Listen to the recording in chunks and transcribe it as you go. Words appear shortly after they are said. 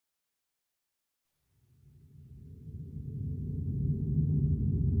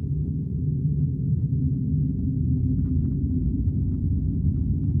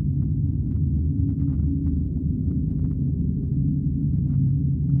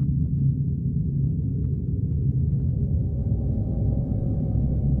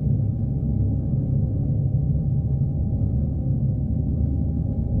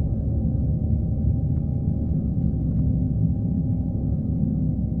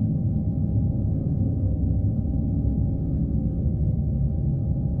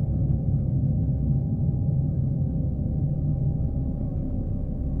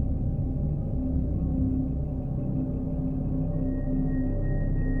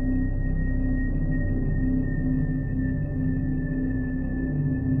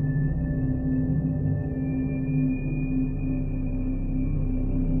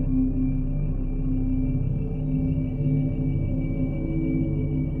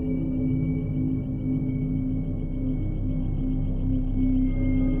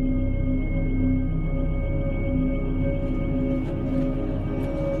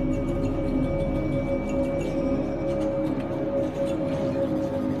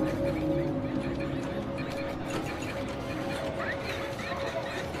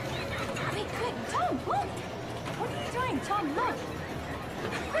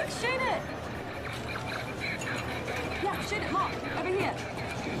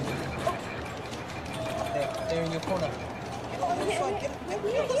there in your corner. Oh, this side. Get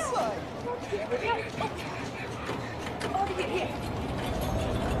the other side. Over here.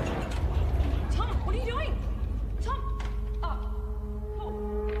 Tom, what are you doing? Tom! Oh.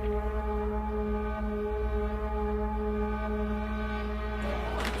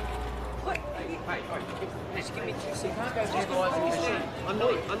 Just give me 2 seconds. You can't go vandalising the machine. I'm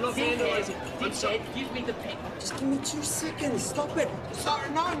not vandalising. I'm sorry. Give me the pen. Just give me 2 seconds. Stop it. Sorry,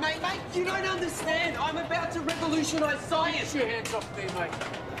 no, mate. You don't understand. I'm about to revolutionize science. Get your hands off me, mate.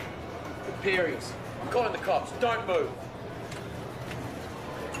 Imperials. I'm calling the cops. Don't move.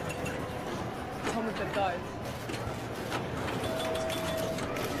 Tom, we've got to go.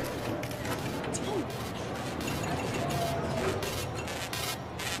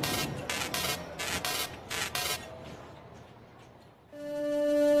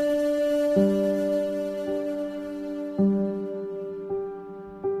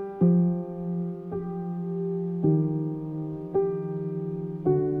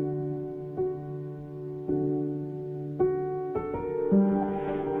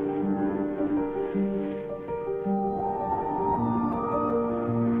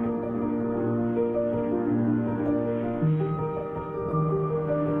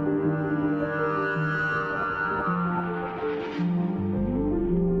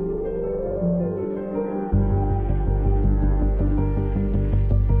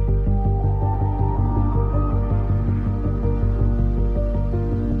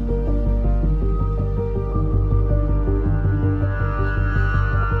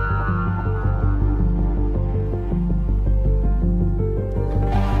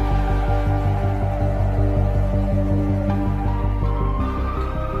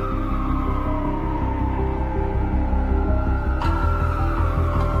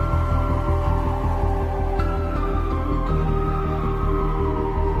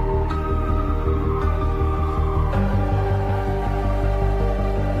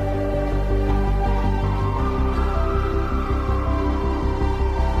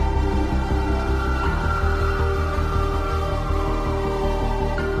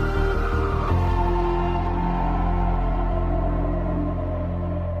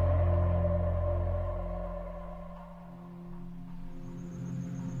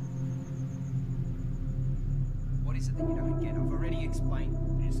 What is it that you don't get? I've already explained.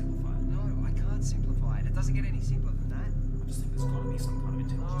 Can you simplify it? No, I can't simplify it. It doesn't get any simpler than that. I just think there's got to be some kind of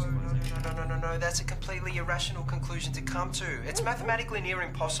intelligent civilization. No. That's a completely irrational conclusion to come to. It's mathematically near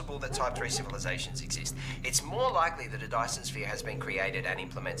impossible that Type 3 civilizations exist. It's more likely that a Dyson sphere has been created and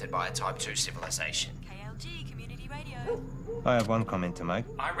implemented by a Type 2 civilization. KLG, Community Radio. I have one comment to make.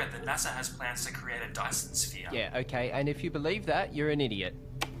 I read that NASA has plans to create a Dyson sphere. Yeah, okay, and if you believe that, you're an idiot.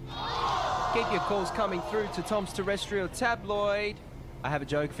 Keep your calls coming through to Tom's Terrestrial Tabloid. I have a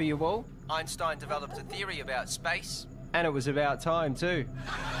joke for you all. Einstein developed a theory about space, and it was about time too.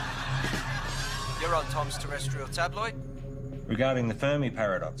 You're on Tom's Terrestrial Tabloid. Regarding the Fermi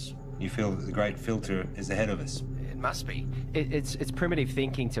paradox, you feel that the great filter is ahead of us. It must be. It's primitive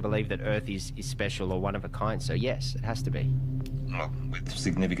thinking to believe that Earth is special or one of a kind, so yes, it has to be. Well, with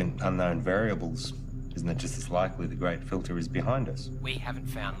significant unknown variables, isn't it just as likely the great filter is behind us? We haven't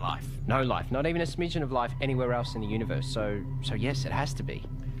found life. No life, not even a smidgen of life anywhere else in the universe, so yes, it has to be.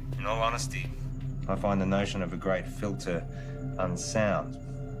 In all honesty, I find the notion of a great filter unsound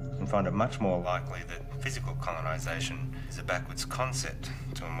and find it much more likely that physical colonization is a backwards concept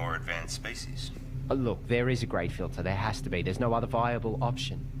to a more advanced species. Look, there is a great filter. There has to be. There's no other viable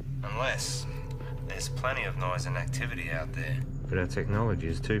option. Unless there's plenty of noise and activity out there. But our technology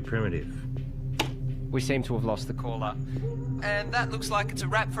is too primitive. We seem to have lost the caller. And that looks like it's a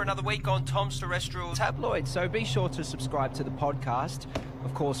wrap for another week on Tom's Terrestrial Tabloid. So be sure to subscribe to the podcast.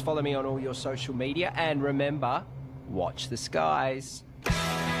 Of course, follow me on all your social media. And remember, watch the skies.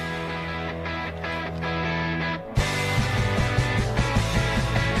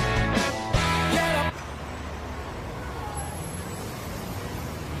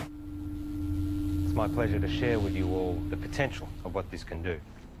 It's my pleasure to share with you all the potential of what this can do.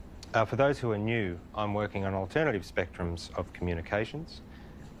 For those who are new, I'm working on alternative spectrums of communications,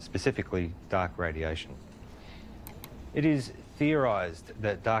 specifically dark radiation. It is theorised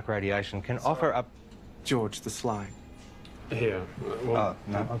that dark radiation can offer up... George the Sly. Here. Oh,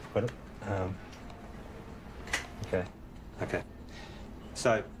 no, I've got it. Okay.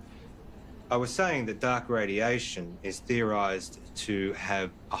 So, I was saying that dark radiation is theorised to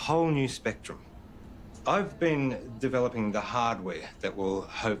have a whole new spectrum. I've been developing the hardware that will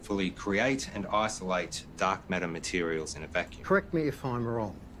hopefully create and isolate dark matter materials in a vacuum. Correct me if I'm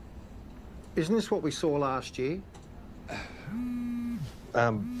wrong. Isn't this what we saw last year?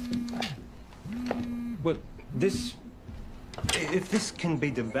 Well, if this can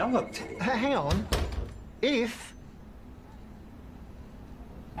be developed. Hang on. If...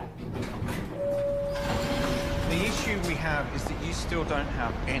 The issue we have is that you still don't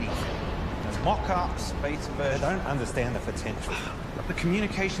have anything. There's mock-ups, beta versions. I don't understand the potential. The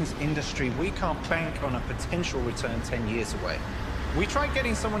communications industry, we can't bank on a potential return 10 years away. We tried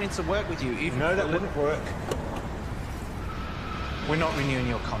getting someone in to work with you, even... No, that wouldn't work. We're not renewing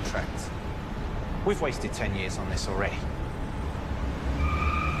your contract. We've wasted 10 years on this already.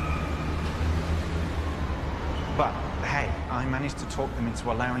 But, hey, I managed to talk them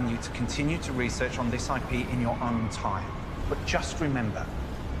into allowing you to continue to research on this IP in your own time. But just remember,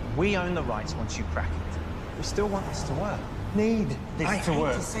 we own the rights once you crack it. We still want this to work. Need this I to hate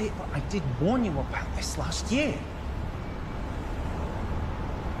work. to say it, but I did warn you about this last year.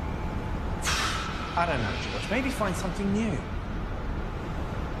 I don't know, George. Maybe find something new.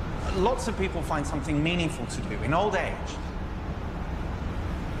 Lots of people find something meaningful to do in old age.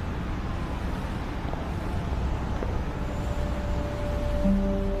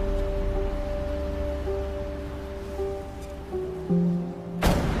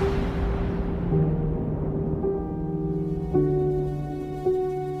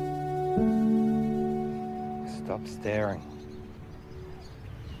 Stop staring.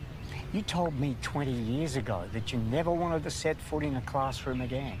 You told me 20 years ago that you never wanted to set foot in a classroom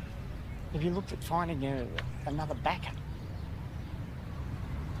again. Have you looked at finding another backer?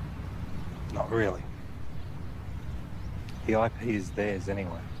 Not really. The IP is theirs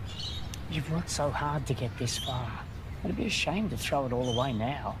anyway. You've worked so hard to get this far. It'd be a shame to throw it all away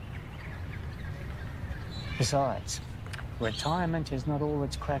now. Besides, retirement is not all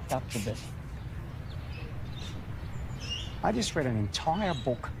it's cracked up to be. I just read an entire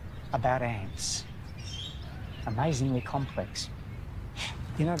book about ants. Amazingly complex.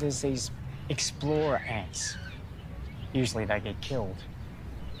 You know, there's these explorer ants. Usually they get killed,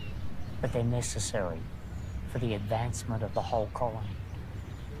 but they're necessary for the advancement of the whole colony.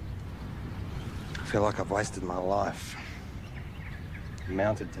 I feel like I've wasted my life.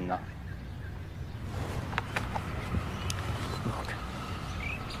 Amounted to nothing. Look.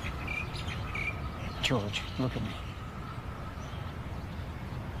 George, look at me.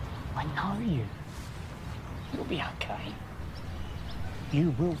 I know you. You'll be okay.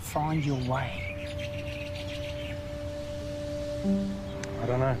 You will find your way. I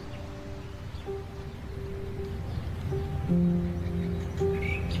don't know.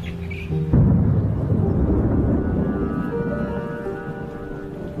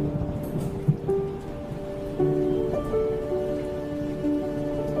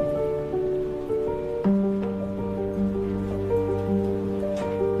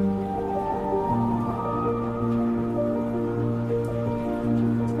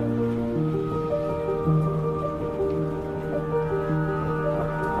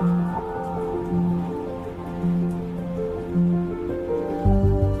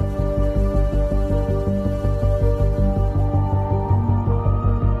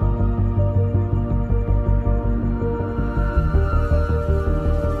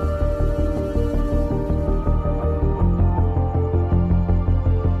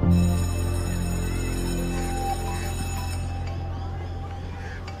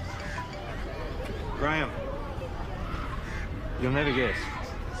 Graham, you'll never guess.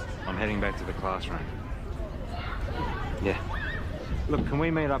 I'm heading back to the classroom. Yeah. Look, can we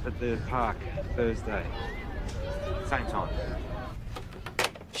meet up at the park Thursday? Same time.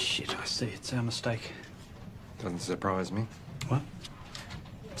 Shit, I see. It's our mistake. Doesn't surprise me. What?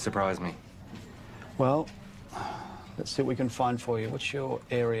 Surprise me. Well, let's see what we can find for you. What's your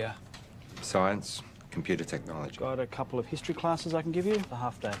area? Science, computer technology. Got a couple of history classes I can give you. A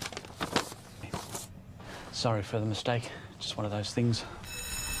half day. Sorry for the mistake. Just one of those things.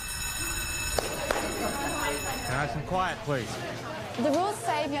 Can I have some quiet, please? The rules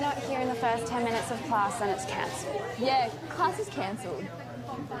say if you're not here in the first 10 minutes of class, then it's cancelled. Yeah, class is cancelled.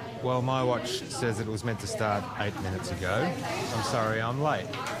 Well, my watch says it was meant to start 8 minutes ago. I'm sorry, I'm late.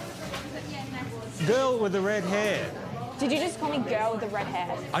 Girl with the red hair. Did you just call me girl with the red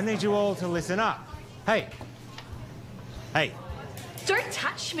hair? I need you all to listen up. Hey. Hey. Don't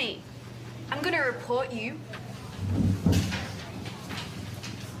touch me. I'm gonna report you.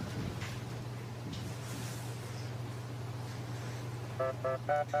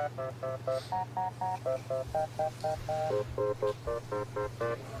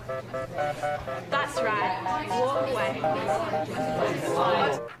 That's right. Walk away.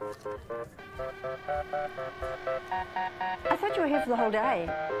 I thought you were here for the whole day.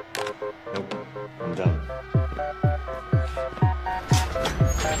 Nope, I'm done.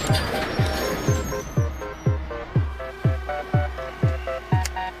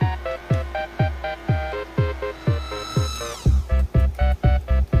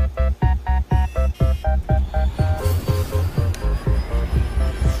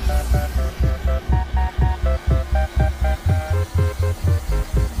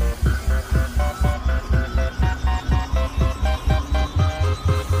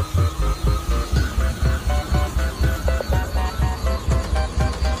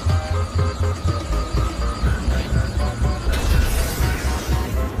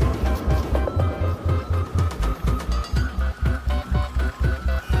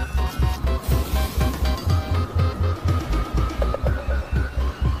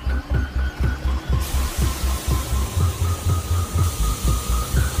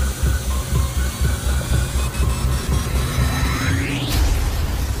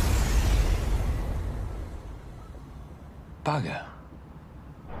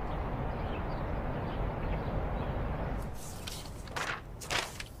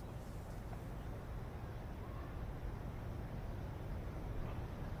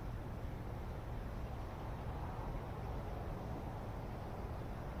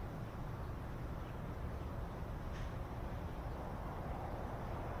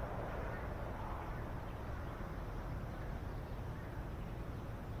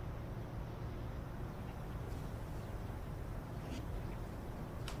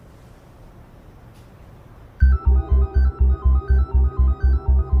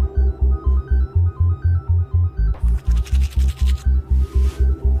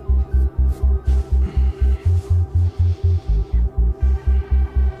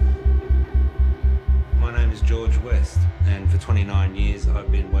 29 years,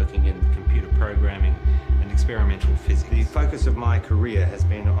 I've been working in computer programming and experimental physics. The focus of my career has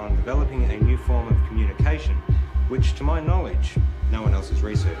been on developing a new form of communication, which, to my knowledge, no one else has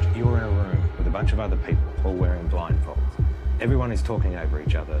researched. You're in a room with a bunch of other people, all wearing blindfolds. Everyone is talking over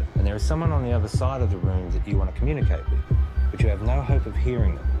each other, and there is someone on the other side of the room that you want to communicate with, but you have no hope of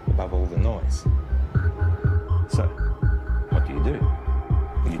hearing them above all the noise. So, what do?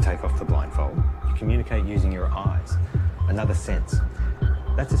 You take off the blindfold. You communicate using your eyes, another sense.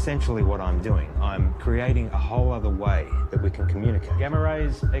 That's essentially what I'm doing. I'm creating a whole other way that we can communicate. Gamma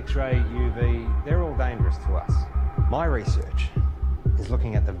rays, X-ray, UV, they're all dangerous to us. My research is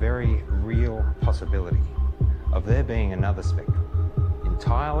looking at the very real possibility of there being another spectrum,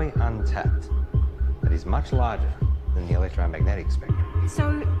 entirely untapped, that is much larger than the electromagnetic spectrum.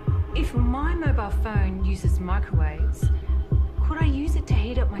 So, if my mobile phone uses microwaves, could I use it to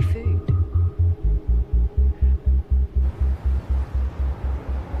heat up my food?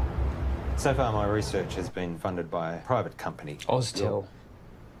 So far, my research has been funded by a private company. Oztel.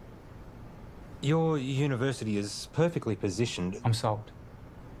 Your university is perfectly positioned. I'm sold.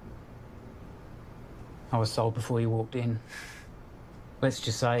 I was sold before you walked in. Let's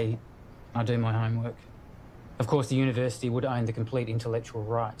just say I do my homework. Of course, the university would own the complete intellectual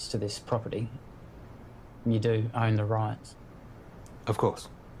rights to this property. You do own the rights. Of course.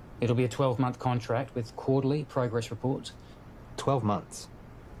 It'll be a 12-month contract with quarterly progress reports. 12 months?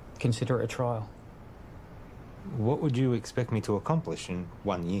 Consider it a trial. What would you expect me to accomplish in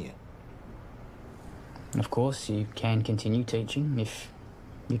 1 year? Of course, you can continue teaching if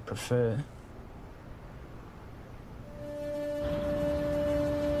you prefer.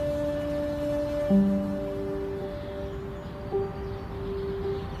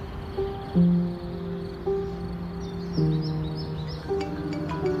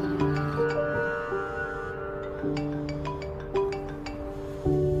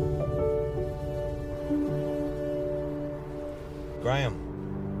 Graham.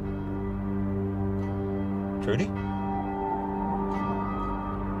 Trudy?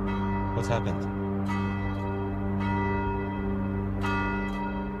 What's happened?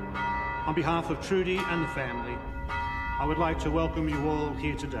 On behalf of Trudy and the family, I would like to welcome you all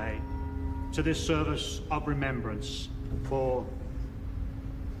here today to this service of remembrance for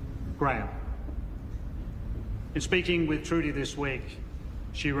Graham. In speaking with Trudy this week,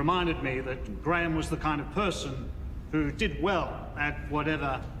 she reminded me that Graham was the kind of person who did well at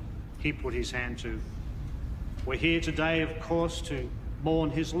whatever he put his hand to. We're here today, of course, to mourn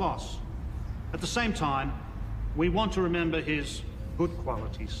his loss. At the same time, we want to remember his good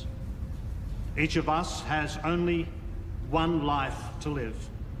qualities. Each of us has only one life to live.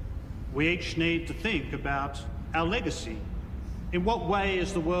 We each need to think about our legacy. In what way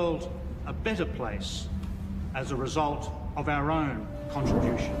is the world a better place as a result of our own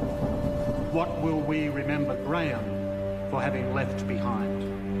contribution? What will we remember Graham for having left behind?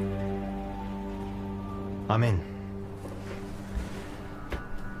 I'm in.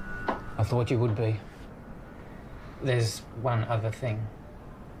 I thought you would be. There's one other thing.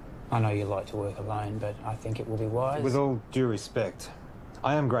 I know you like to work alone, but I think it will be wise. With all due respect,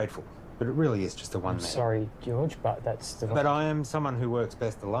 I am grateful, but it really is just a one-man. Sorry, George, but that's the... But I am someone who works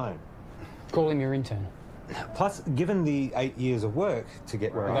best alone. Call him your intern. Plus, given the 8 years of work to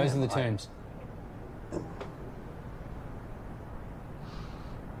get where I am... Those are the terms.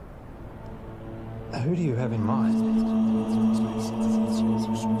 Who do you have in mind?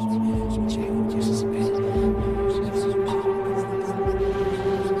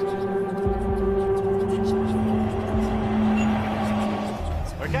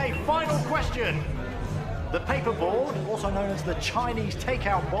 Okay, final question. The paperboard, also known as the Chinese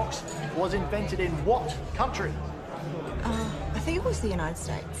takeout box, was invented in what country? I think it was the United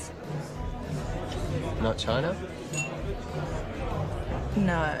States. Not China?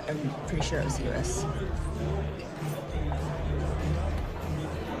 No, I'm pretty sure it was the US.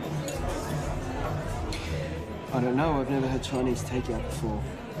 I don't know. I've never had Chinese takeout before.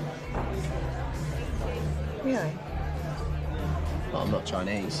 Really? Well, I'm not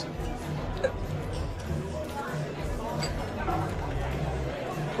Chinese.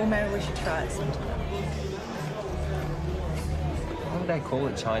 Well, maybe we should try it sometime. Why would they call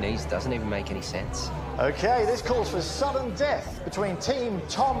it Chinese? Doesn't even make any sense. Okay, this calls for sudden death between Team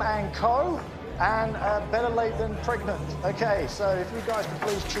Tom and Co. and better late than pregnant. Okay, so if you guys could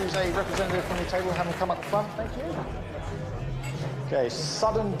please choose a representative from your table and have them come up the front, thank you. Okay,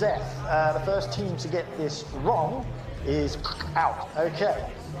 sudden death. The first team to get this wrong is out. Okay,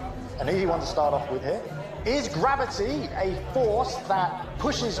 an easy one to start off with here. Is gravity a force that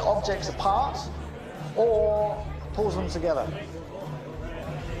pushes objects apart, or pulls them together?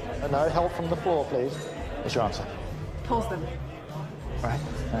 No, help from the floor, please. What's your answer? Pulls them. Right.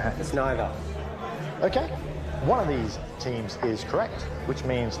 It's neither. Okay. One of these teams is correct, which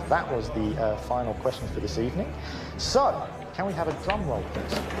means that was the final question for this evening. So, can we have a drum roll,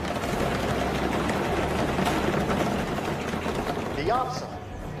 please? The answer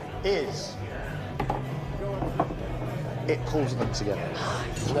is... it pulls them together.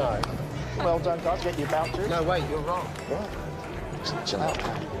 No. Well done, guys. Get your vouchers. No, wait, you're wrong. What? Just chill out,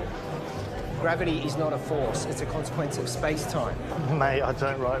 man. Gravity is not a force, it's a consequence of space-time. Mate, I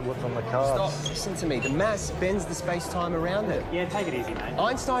don't write what's on the cards. Stop, listen to me. The mass bends the space-time around it. Yeah, take it easy, mate.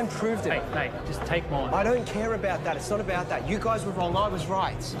 Einstein proved it. Mate, just take mine. I don't care about that. It's not about that. You guys were wrong, I was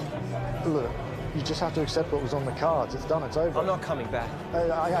right. Look, you just have to accept what was on the cards. It's done, it's over. I'm not coming back.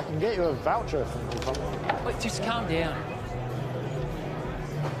 I can get you a voucher from the company. Wait, just calm down.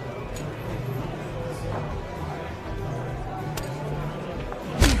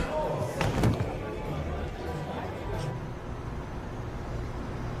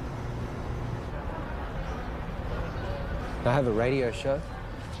 I have a radio show.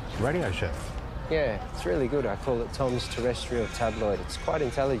 Radio show? Yeah, it's really good. I call it Tom's Terrestrial Tabloid. It's quite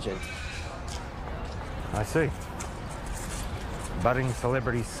intelligent. I see. Budding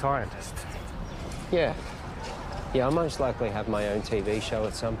celebrity scientist. Yeah. Yeah, I'll most likely have my own TV show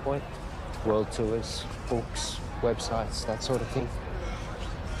at some point. World tours, books, websites, that sort of thing.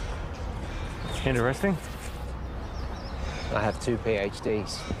 Interesting. I have 2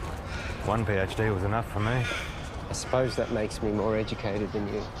 PhDs. One PhD was enough for me. I suppose that makes me more educated than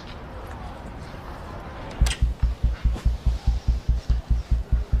you.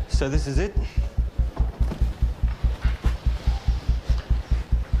 So this is it?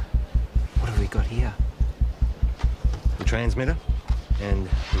 What have we got here? The transmitter and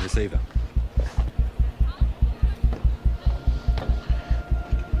the receiver.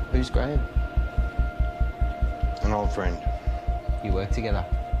 Who's Graham? An old friend. You work together?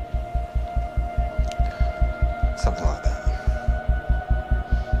 Something like that.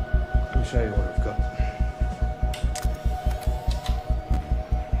 Let me show you what I've got.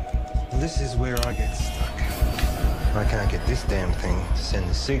 This is where I get stuck. I can't get this damn thing to send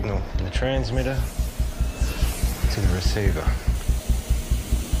the signal from the transmitter to the receiver.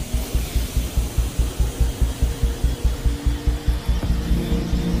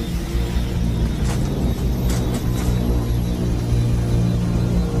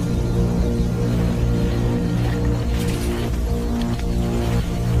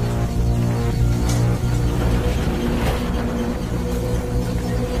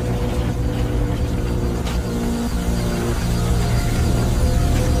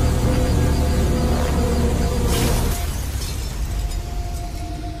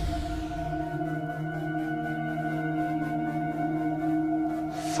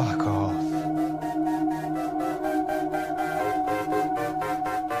 Fuck off.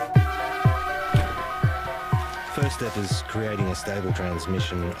 First step is creating a stable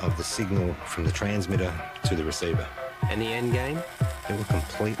transmission of the signal from the transmitter to the receiver. And the end game? It will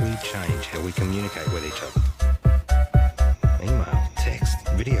completely change how we communicate with each other. Email, text,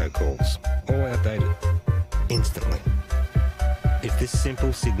 video calls, all outdated. Instantly. If this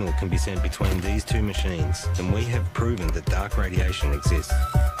simple signal can be sent between these two machines, then we have proven that dark radiation exists.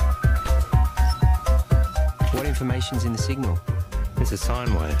 What information's in the signal? It's a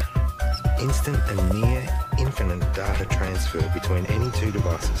sine wave. Instant and near infinite data transfer between any two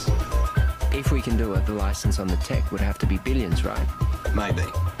devices. If we can do it, the license on the tech would have to be billions, right? Maybe.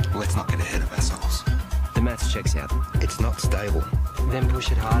 Let's not get ahead of ourselves. The maths checks out. It's not stable. Then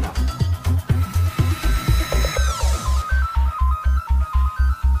push it harder.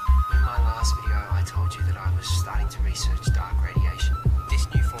 In my last video, I told you that I was starting to research dark radiation. This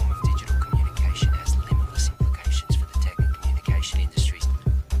new form of digital communication has limitless implications for the tech and communication industries.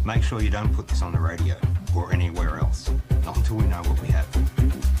 Make sure you don't put this on the radio or anywhere else. Not until we know what we have.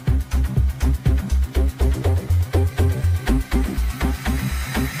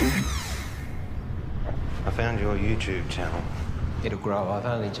 I found your YouTube channel. It'll grow. I've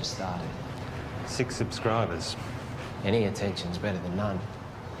only just started. 6 subscribers. Any attention's better than none.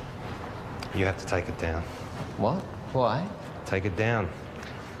 You have to take it down. What? Why? Take it down.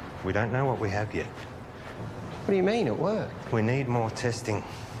 We don't know what we have yet. What do you mean, at work? We need more testing.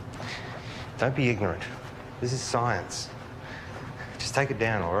 Don't be ignorant. This is science. Just take it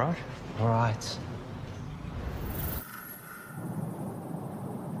down, all right? All right.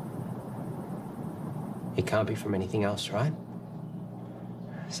 It can't be from anything else, right?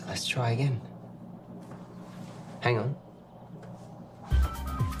 So let's try again. Hang on.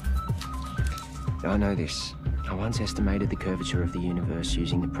 I know this. I once estimated the curvature of the universe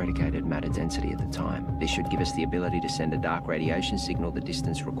using the predicated matter density at the time. This should give us the ability to send a dark radiation signal the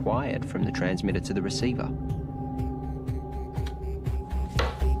distance required from the transmitter to the receiver.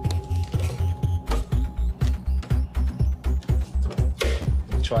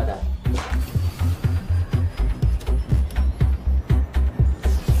 Try that.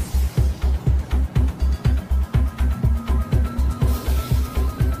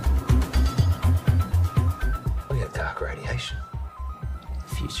 We got dark radiation.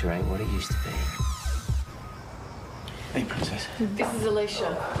 The future ain't what it used to be. Hey, Princess. This is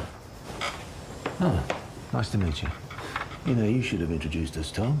Alicia. Oh, nice to meet you. You know, you should have introduced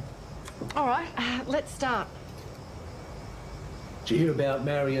us, Tom. All right, let's start. Did you hear about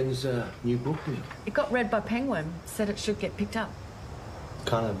Marion's new book? It got read by Penguin. Said it should get picked up.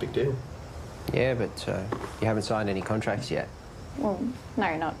 Kind of a big deal. Yeah, but you haven't signed any contracts yet. Well,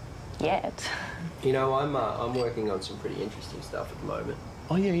 no, not yet. You know, I'm working on some pretty interesting stuff at the moment.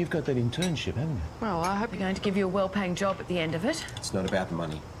 Oh, yeah, you've got that internship, haven't you? Well, I hope you're going to give you a well-paying job at the end of it. It's not about the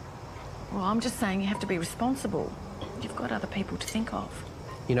money. Well, I'm just saying you have to be responsible. You've got other people to think of.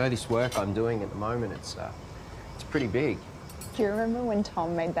 You know, this work I'm doing at the moment, it's pretty big. Do you remember when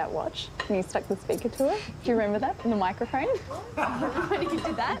Tom made that watch and you stuck the speaker to it? Do you remember that in the microphone? When you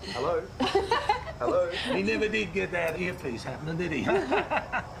did that? Hello? Hello? He never did get that earpiece happening, did he?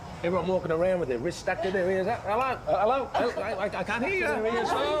 Everyone walking around with their wrist stuck to their ears. Hello? Hello? I can't hear you.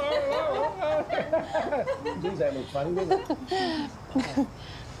 Geez, that looks funny, doesn't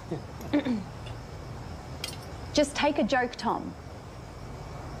it? Just take a joke, Tom.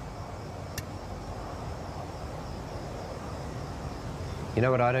 You know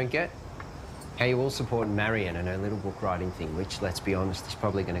what I don't get? How you all support Marion and her little book writing thing, which, let's be honest, is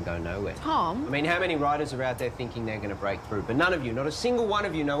probably going to go nowhere. Tom? I mean, how many writers are out there thinking they're going to break through? But none of you, not a single one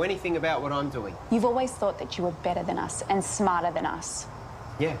of you, know anything about what I'm doing. You've always thought that you were better than us and smarter than us.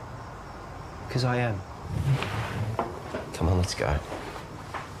 Yeah, because I am. Come on, let's go.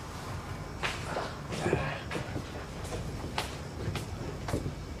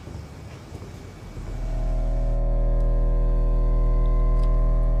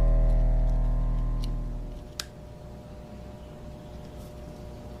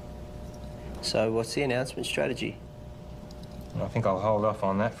 So, what's the announcement strategy? I think I'll hold off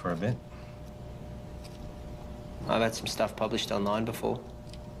on that for a bit. I've had some stuff published online before.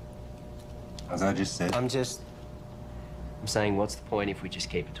 As I just said. I'm saying, what's the point if we just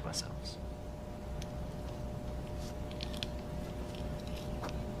keep it to ourselves?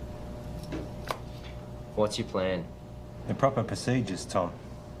 What's your plan? The proper procedures, Tom.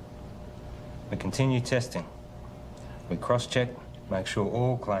 We continue testing. We cross-check, make sure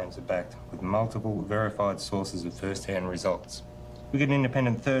all claims are backed with multiple verified sources of first-hand results. We get an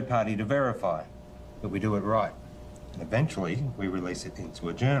independent third party to verify that we do it right. And eventually, we release it into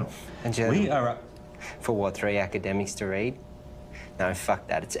a journal. And journal? We are For what, 3 academics to read? No, fuck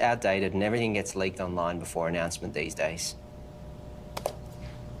that. It's outdated and everything gets leaked online before announcement these days.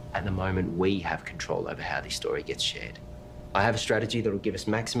 At the moment, we have control over how this story gets shared. I have a strategy that'll give us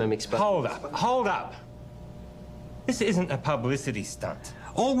maximum exposure. Hold up. This isn't a publicity stunt.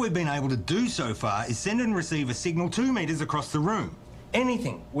 All we've been able to do so far is send and receive a signal 2 meters across the room.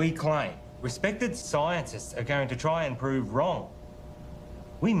 Anything we claim, respected scientists are going to try and prove wrong.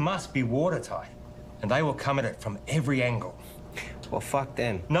 We must be watertight, and they will come at it from every angle. Well, fuck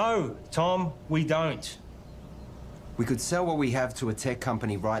them. No, Tom, we don't. We could sell what we have to a tech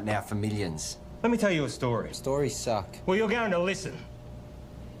company right now for millions. Let me tell you a story. Stories suck. Well, you're going to listen.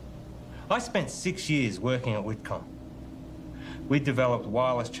 I spent 6 years working at Whitcomb. We developed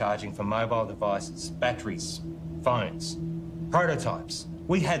wireless charging for mobile devices, batteries, phones, prototypes.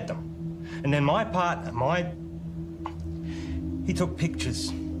 We had them. And then my partner, he took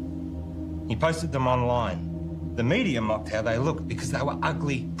pictures. He posted them online. The media mocked how they looked because they were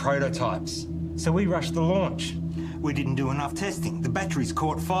ugly prototypes. So we rushed the launch. We didn't do enough testing. The batteries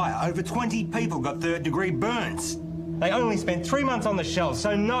caught fire. Over 20 people got third-degree burns. They only spent 3 months on the shelves,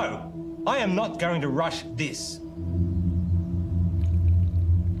 so no, I am not going to rush this.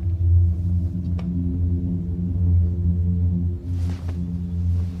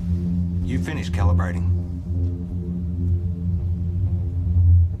 You finished calibrating.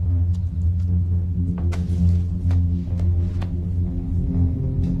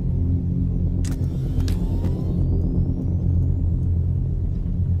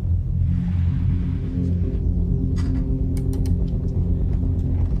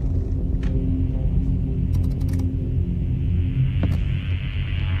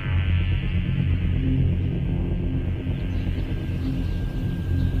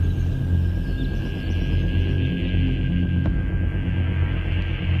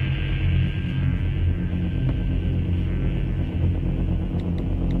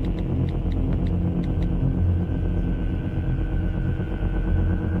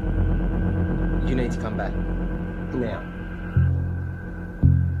 You need to come back. Now.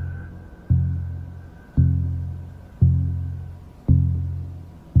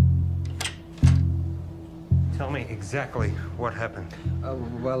 Tell me exactly what happened.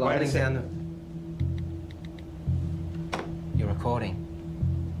 Well, Wait I'm a getting sec. down. You're recording.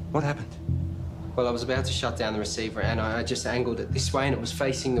 What happened? Well, I was about to shut down the receiver and I just angled it this way and it was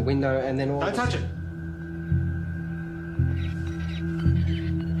facing the window and then all Don't touch it.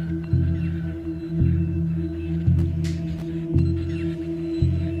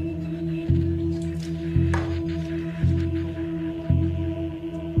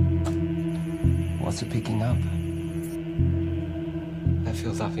 What's it picking up? That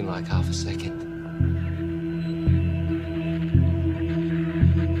feels nothing like half a second.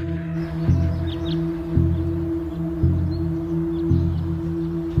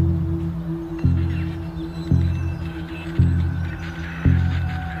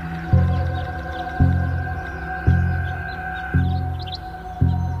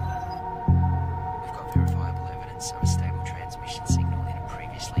 We've got verifiable evidence of a stable transmission signal in a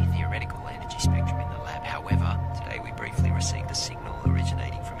previously theoretical energy spectrum in the lab. However, today we briefly received a signal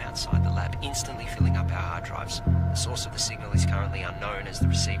originating from outside the lab, instantly filling up our hard drives. The source of the signal is currently unknown as the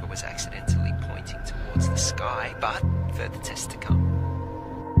receiver was accidentally pointing towards the sky, but further tests to come.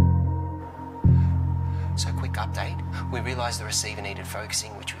 So, quick update. We realised the receiver needed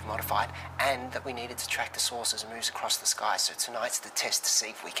focusing, which we've modified, and that we needed to track the source as it moves across the sky. So tonight's the test to see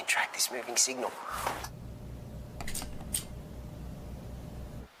if we can track this moving signal.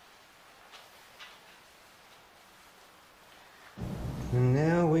 And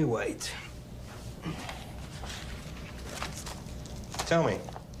now we wait. Tell me,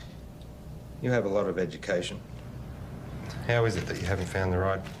 you have a lot of education. How is it that you haven't found the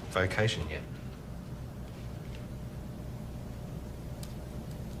right vocation yet?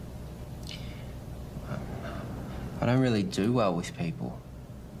 I don't really do well with people.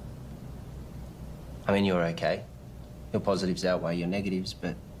 I mean, you're okay. Your positives outweigh your negatives,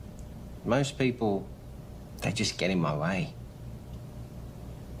 but most people, they just get in my way.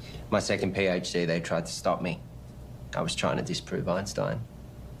 My second PhD, they tried to stop me. I was trying to disprove Einstein.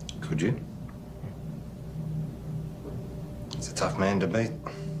 Could you? It's a tough man to beat.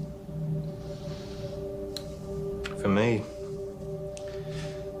 For me,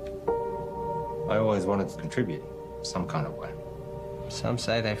 I always wanted to contribute some kind of way. Some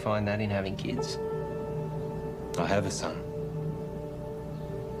say they find that in having kids. I have a son.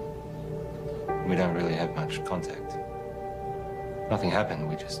 We don't really have much contact. Nothing happened,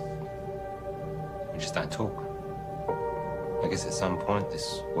 we just don't talk. I guess at some point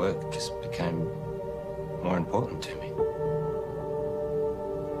this work just became more important to me.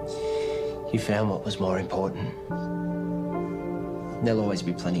 You found what was more important. There'll always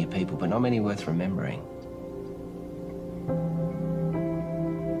be plenty of people, but not many worth remembering.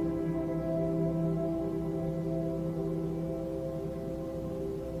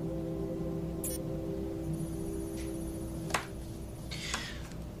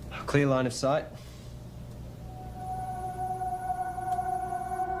 Clear line of sight.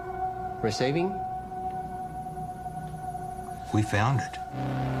 Receiving? We found it.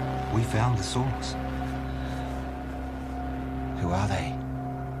 We found the source. Who are they?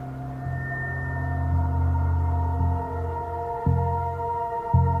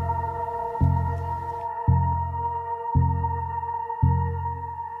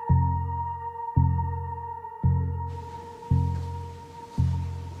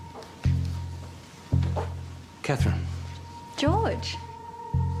 Catherine. George.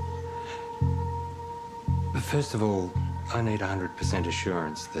 But first of all, I need 100%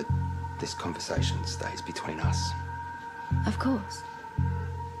 assurance that this conversation stays between us. Of course.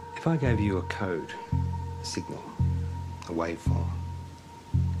 If I gave you a code, a signal, a waveform,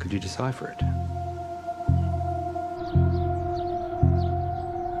 could you decipher it?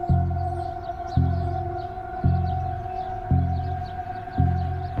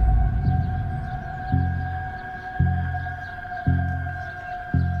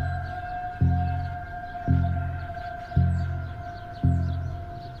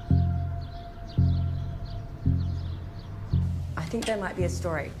 I think there might be a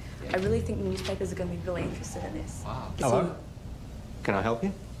story. I really think newspapers are going to be really interested in this. Wow. Hello? Can I help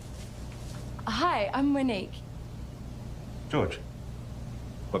you? Hi, I'm Monique. George.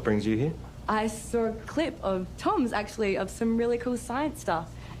 What brings you here? I saw a clip of Tom's, actually, of some really cool science stuff.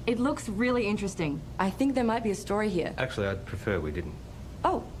 It looks really interesting. I think there might be a story here. Actually, I'd prefer we didn't.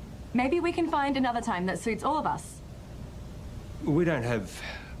 Oh, maybe we can find another time that suits all of us. We don't have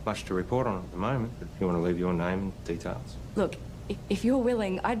much to report on at the moment, but if you want to leave your name and details. Look, If you're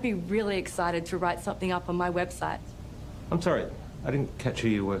willing, I'd be really excited to write something up on my website. I'm sorry, I didn't catch who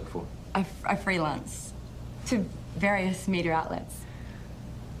you work for. I freelance to various media outlets.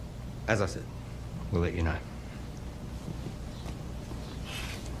 As I said, we'll let you know.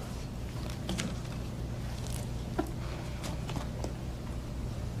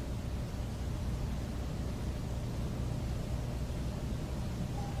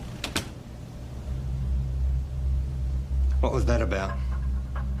 What was that about?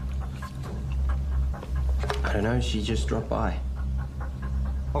 I don't know, she just dropped by.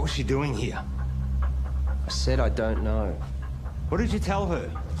 What was she doing here? I said I don't know. What did you tell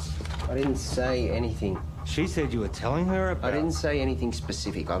her? I didn't say anything. She said you were telling her about... I didn't say anything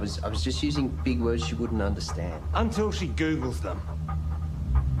specific. I was just using big words she wouldn't understand. Until she Googles them.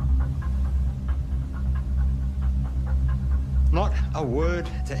 Not a word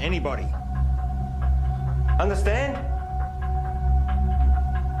to anybody. Understand?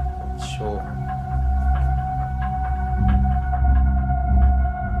 Sure.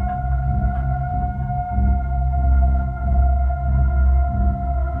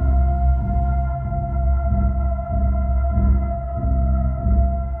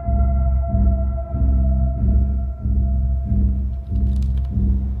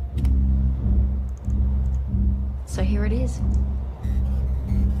 So here it is.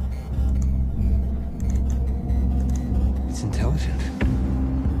 It's intelligent.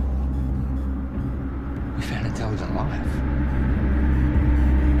 We found intelligent life.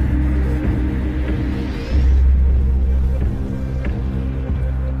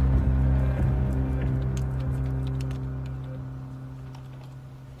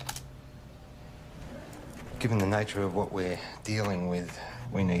 Given the nature of what we're dealing with,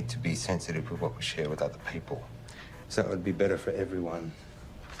 we need to be sensitive with what we share with other people. So it would be better for everyone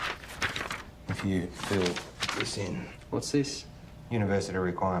if you fill this in. What's this? University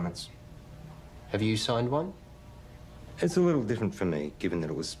requirements. Have you signed one? It's a little different for me, given that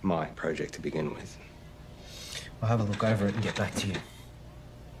it was my project to begin with. I'll have a look over it and get back to you.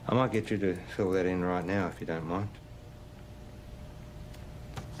 I might get you to fill that in right now, if you don't mind.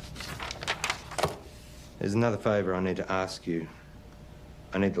 There's another favour I need to ask you.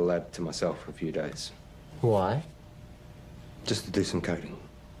 I need the lab to myself for a few days. Why? Just to do some coding.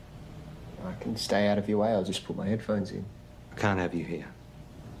 I can stay out of your way. I'll just put my headphones in. I can't have you here.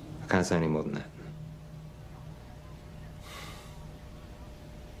 I can't say any more than that.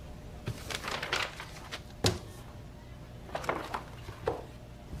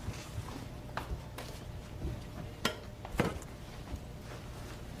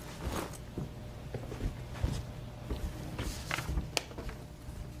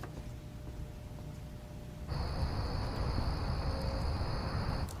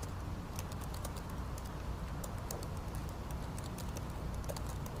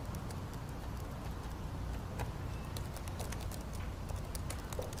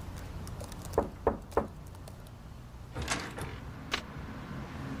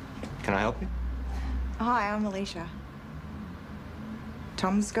 Can I help you? Hi, I'm Alicia.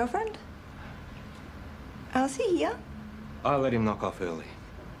 Tom's girlfriend? Oh, is he here? I let him knock off early.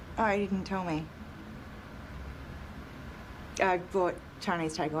 Oh, he didn't tell me. I bought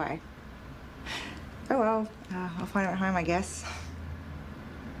Chinese takeaway. Oh well, I'll find him at home, I guess.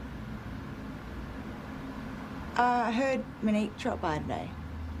 I heard Monique dropped by today.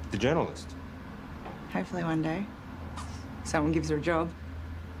 The journalist. Hopefully one day. Someone gives her a job.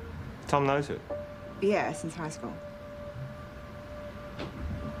 Tom knows her. Yeah, since high school.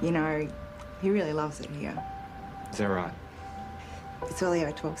 You know, he really loves it here. Is that right? It's all he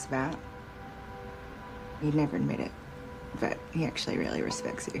ever talks about. He'd never admit it, but he actually really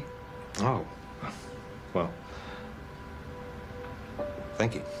respects you. Oh. Well.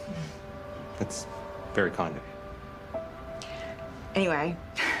 Thank you. That's very kind of you. Anyway.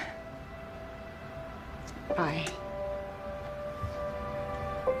 Bye.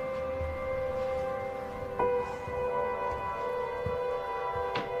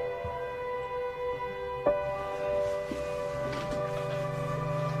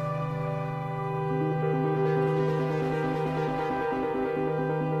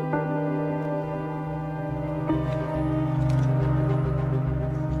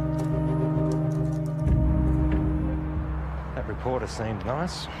 Reporter seemed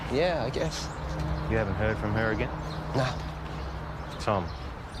nice. Yeah, I guess. You haven't heard from her again? No. Tom,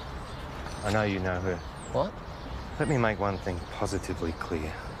 I know you know her. What? Let me make one thing positively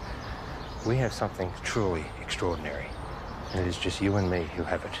clear. We have something truly extraordinary, and it is just you and me who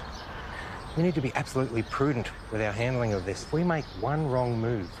have it. We need to be absolutely prudent with our handling of this. If we make one wrong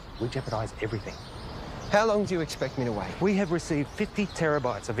move, we jeopardize everything. How long do you expect me to wait? We have received 50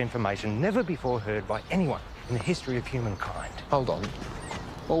 terabytes of information never before heard by anyone in the history of humankind. Hold on.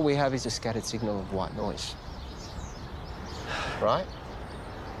 All we have is a scattered signal of white noise. Right?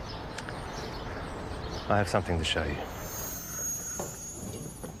 I have something to show you.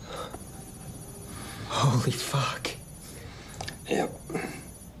 Holy fuck. Yep.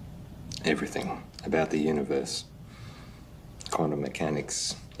 Everything about the universe. Quantum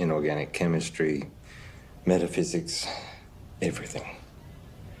mechanics, inorganic chemistry, metaphysics, everything.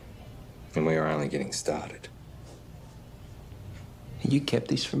 And we are only getting started. You kept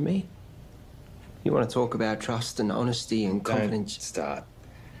this from me? You want to talk about trust and honesty and confidence? Don't start.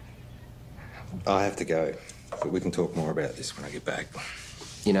 I have to go, but we can talk more about this when I get back.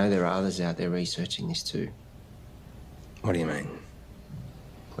 You know, there are others out there researching this too. What do you mean?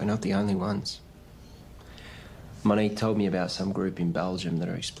 We're not the only ones. Monique told me about some group in Belgium that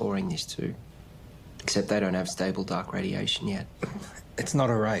are exploring this too. Except they don't have stable dark radiation yet. It's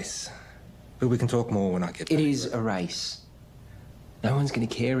not a race. But we can talk more when I get back. It is a race. No one's going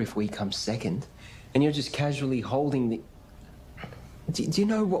to care if we come second. And you're just casually holding the... Do you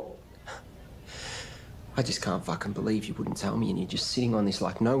know what... I just can't fucking believe you wouldn't tell me and you're just sitting on this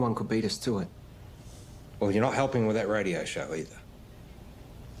like no one could beat us to it. Well, you're not helping with that radio show either.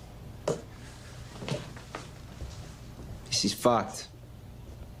 This is fucked.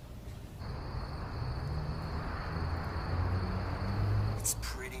 It's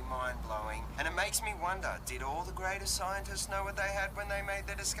pretty mind-blowing. And it makes me wonder, did all the greatest scientists know what they had when they made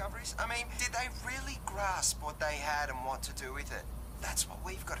their discoveries? I mean, did they really grasp what they had and what to do with it? That's what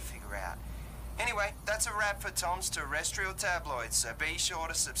we've got to figure out. Anyway, that's a wrap for Tom's Terrestrial Tabloids, so be sure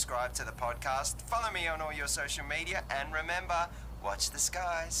to subscribe to the podcast, follow me on all your social media, and remember, watch the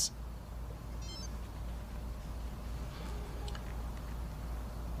skies.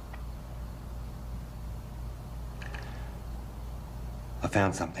 I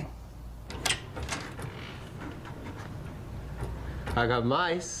found something. I got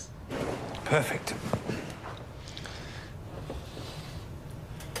mice. Perfect.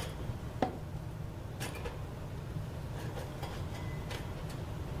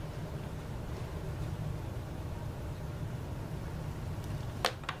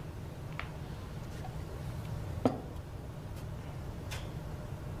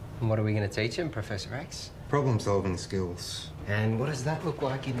 And what are we going to teach him, Professor X? Problem-solving skills. And what does that look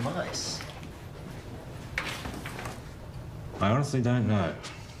like in mice? I honestly don't know.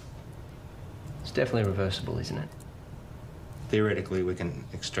 It's definitely reversible, isn't it? Theoretically, we can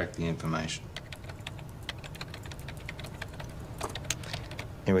extract the information.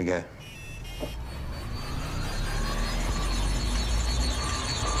 Here we go.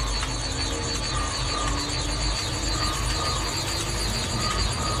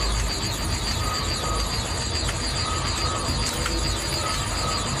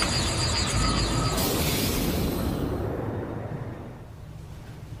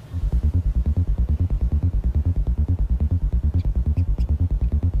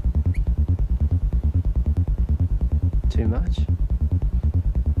 Too much?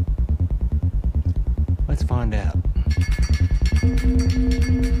 Let's find out.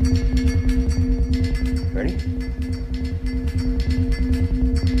 Ready?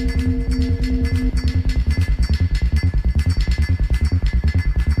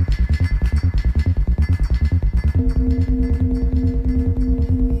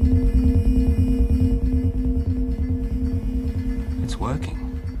 It's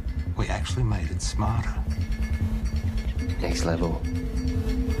working. We actually made it smarter. Next level.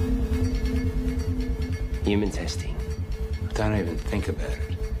 Human testing. Don't even think about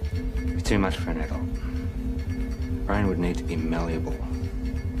it. It's too much for an adult. Brain would need to be malleable.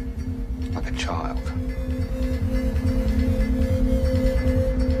 Like a child.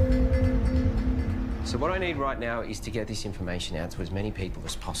 So what I need right now is to get this information out to as many people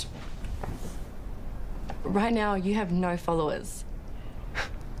as possible. Right now, you have no followers.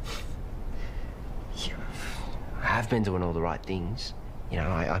 I have been doing all the right things. You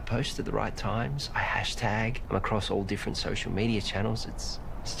know, I post at the right times. I hashtag. I'm across all different social media channels. It's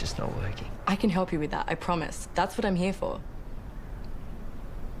just not working. I can help you with that, I promise. That's what I'm here for.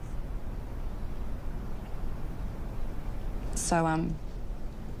 So,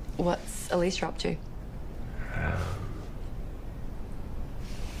 what's Alicia up to?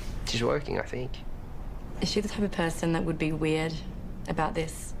 She's working, I think. Is she the type of person that would be weird about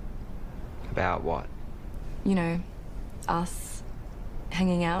this? About what? You know, us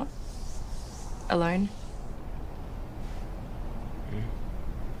hanging out alone?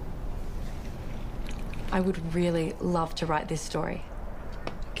 I would really love to write this story.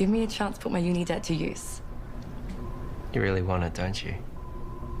 Give me a chance to put my uni debt to use. You really want it, don't you?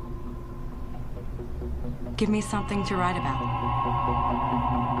 Give me something to write about.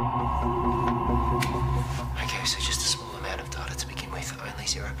 Okay, so just a small amount of data to begin with. Only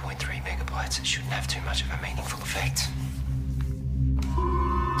 0.3 megabytes. It shouldn't have too much of a meaningful effect.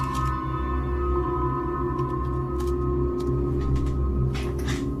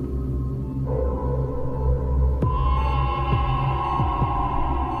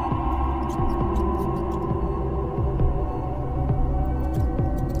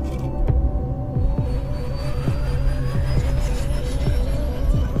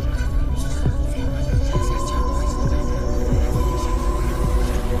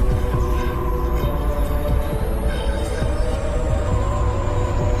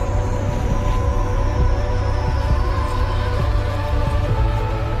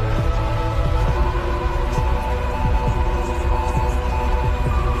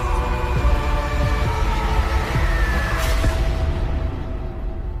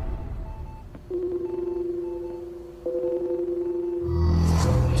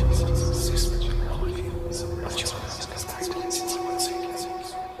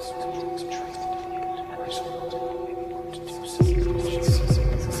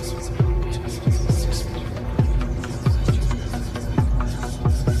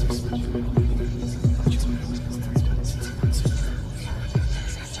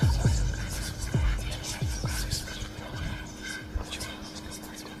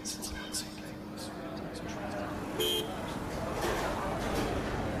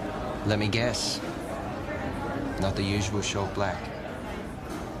 Let me guess. Not the usual short black.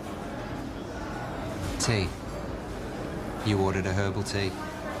 Tea. You ordered a herbal tea.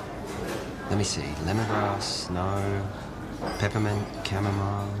 Let me see. Lemongrass, no. Peppermint,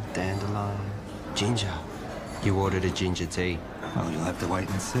 chamomile, dandelion, ginger. You ordered a ginger tea. Well, you'll have to wait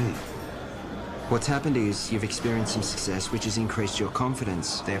and see. What's happened is you've experienced some success, which has increased your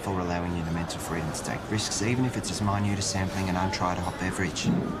confidence, therefore allowing you the mental freedom to take risks, even if it's as minute as sampling an untried hot beverage.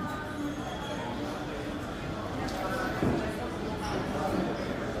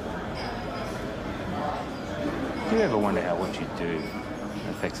 Do you ever wonder how what you do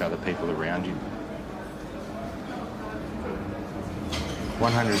affects other people around you?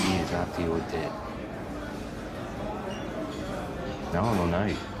 100 years after you're dead, no one will know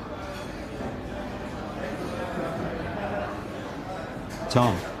you.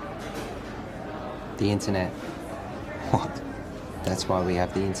 Tom. The internet. What? That's why we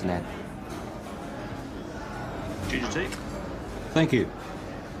have the internet. Ginger tea? Thank you.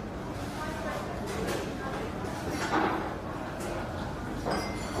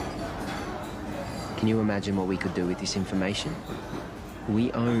 Can you imagine what we could do with this information?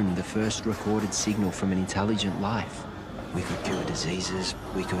 We own the first recorded signal from an intelligent life. We could cure diseases,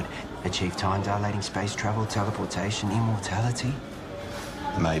 we could achieve time-dilating space travel, teleportation, immortality.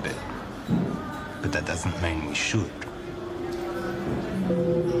 Maybe. But that doesn't mean we should.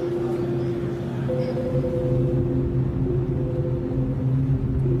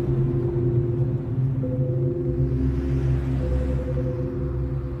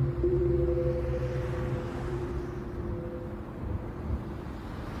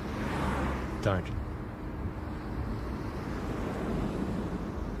 Don't.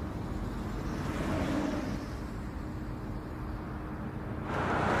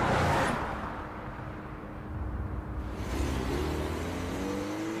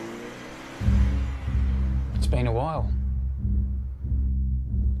 It's been a while.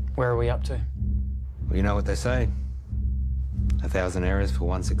 Where are we up to? Well, you know what they say. 1,000 errors for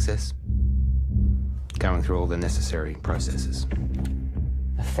one success. Going through all the necessary processes.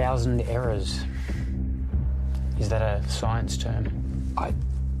 1,000 errors. Is that a science term? I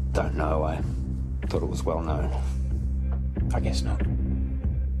don't know. I thought it was well known. I guess not.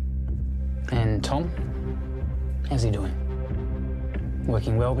 And Tom? How's he doing?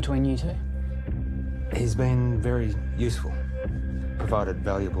 Working well between you two? He's been very useful. Provided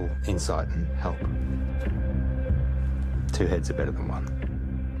valuable insight and help. Two heads are better than one.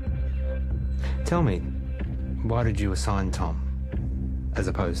 Tell me, why did you assign Tom as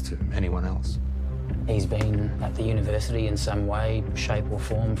opposed to anyone else? He's been at the university in some way, shape or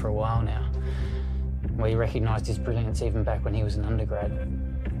form for a while now. We recognised his brilliance even back when he was an undergrad.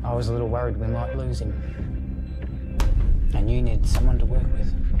 I was a little worried we might lose him. And you needed someone to work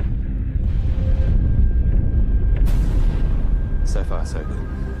with. So far, so good.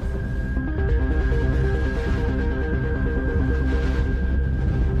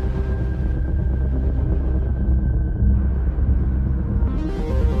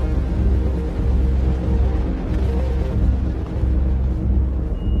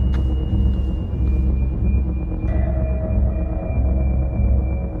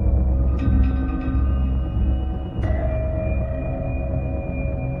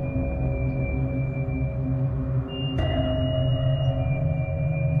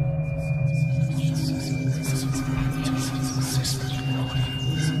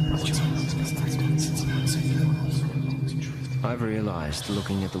 I've realized,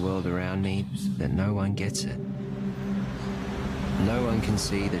 looking at the world around me, that no one gets it. No one can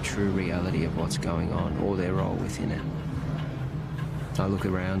see the true reality of what's going on or their role within it. I look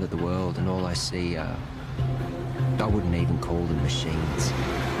around at the world and all I see are... I wouldn't even call them machines.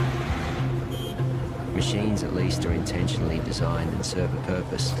 Machines, at least, are intentionally designed and serve a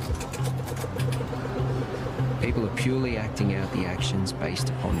purpose. People are purely acting out the actions based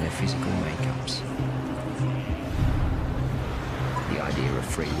upon their physical makeups. The idea of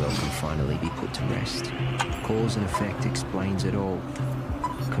free will can finally be put to rest. Cause and effect explains it all.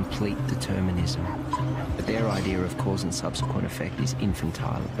 Complete determinism. But their idea of cause and subsequent effect is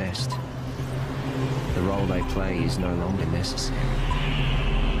infantile at best. The role they play is no longer necessary.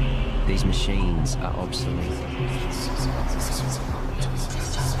 These machines are obsolete.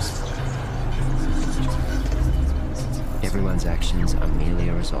 Everyone's actions are merely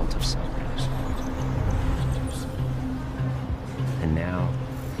a result of something. And now,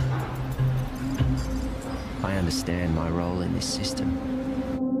 I understand my role in this system.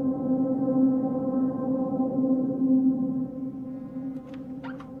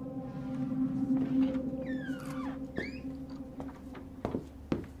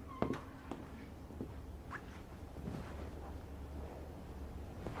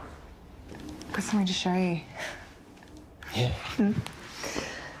 Got something to show you. Yeah.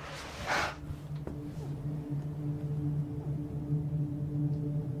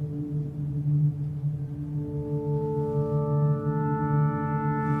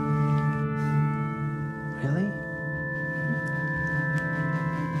 Really?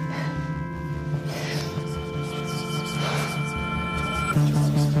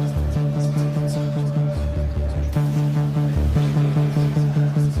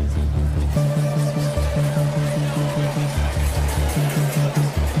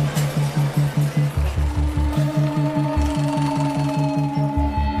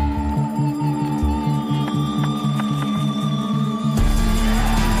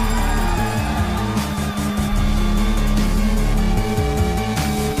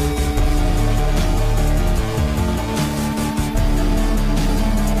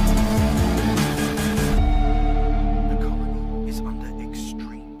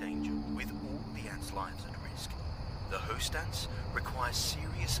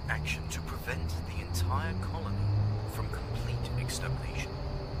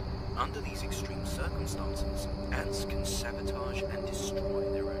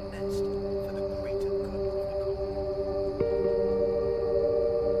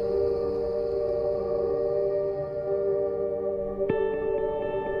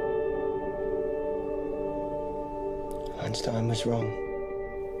 Einstein was wrong.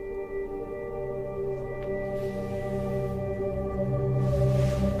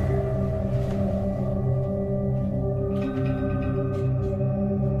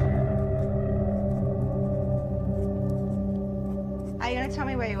 Are you going to tell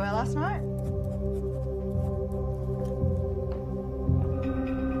me where you were last night?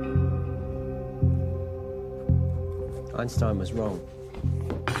 Einstein was wrong.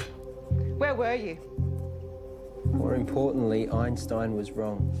 Where were you? More importantly, Einstein was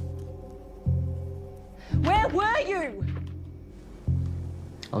wrong. Where were you?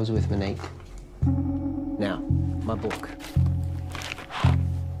 I was with Monique. Now, my book.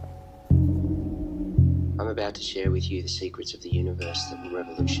 I'm about to share with you the secrets of the universe that will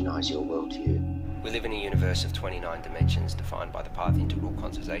revolutionize your worldview. We live in a universe of 29 dimensions defined by the path integral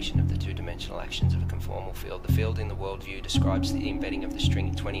quantization of the two-dimensional actions of a conformal field. The field in the worldview describes the embedding of the string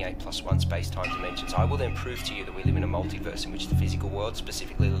in 28 plus 1 space-time dimensions. I will then prove to you that we live in a multiverse in which the physical world,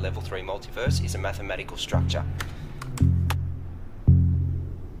 specifically the level 3 multiverse, is a mathematical structure.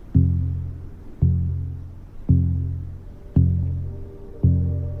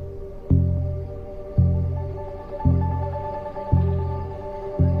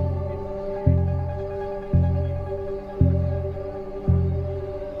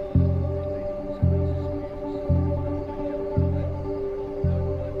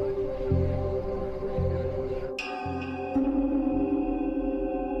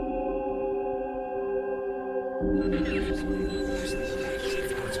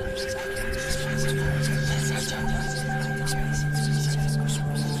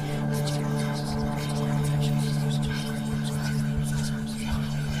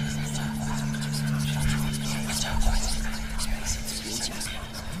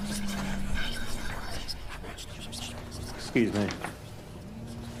 Excuse me.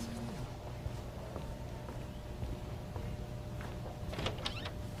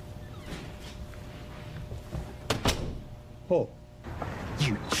 Paul.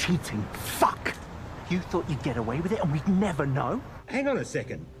 You cheating fuck! You thought you'd get away with it and we'd never know? Hang on a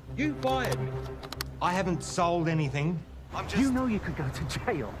second. You fired me. I haven't sold anything. I'm just... You know you could go to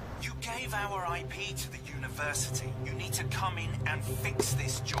jail. You gave our IP to the university. You need to come in and fix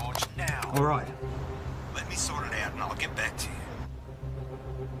this, George, now. All right. Let me sort it out and I'll get back to you.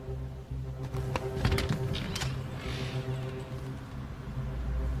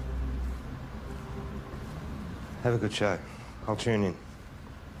 Have a good show. I'll tune in.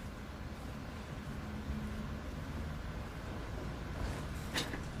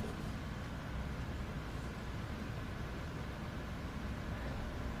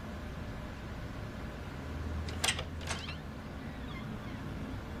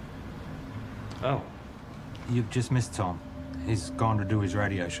 Oh, you've just missed Tom. He's gone to do his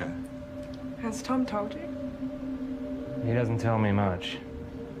radio show. Has Tom told you? He doesn't tell me much.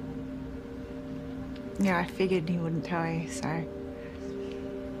 Yeah, I figured he wouldn't tell you, so...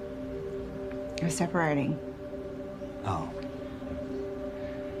 We're separating. Oh.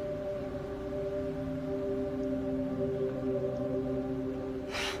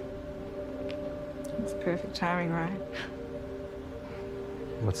 It's perfect timing, right?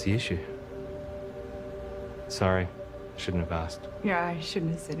 What's the issue? Sorry, shouldn't have asked. Yeah, I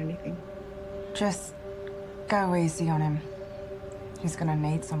shouldn't have said anything. Just go easy on him. He's gonna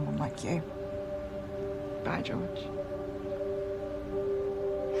need someone like you. Bye, George.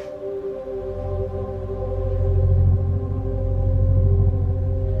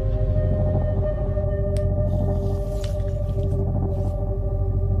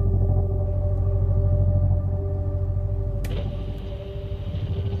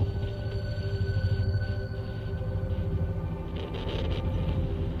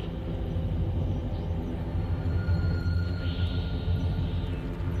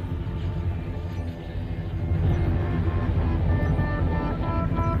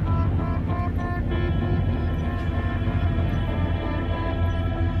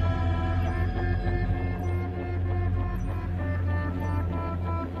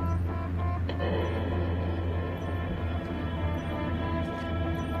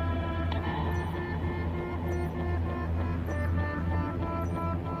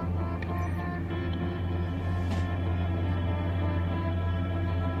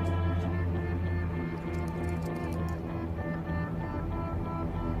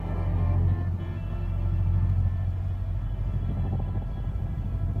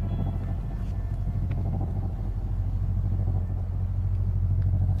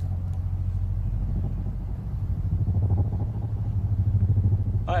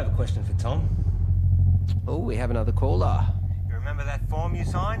 I have a question for Tom. Oh, we have another caller. You remember that form you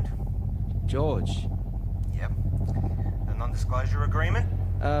signed? George. Yep. The non-disclosure agreement?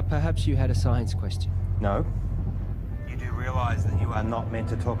 Perhaps you had a science question. No. You do realise that you are not meant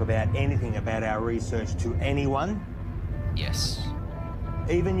to talk about anything about our research to anyone? Yes.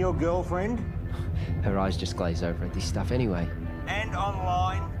 Even your girlfriend? Her eyes just glaze over at this stuff anyway. And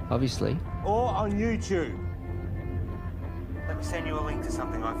online? Obviously. Or on YouTube? Let me send you a link to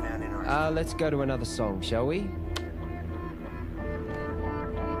something I found interesting. Let's go to another song, shall we?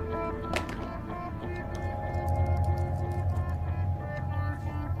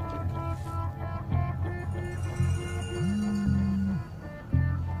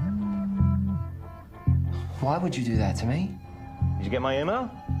 Why would you do that to me? Did you get my email?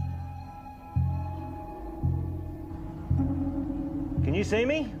 Can you see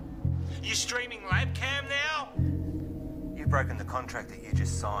me? You streaming lab cam now? You've broken the contract that you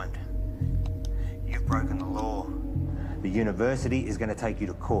just signed. You've broken the law. The university is going to take you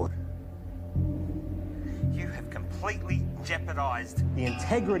to court. You have completely jeopardized the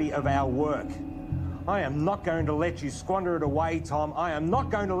integrity of our work. I am not going to let you squander it away, Tom. I am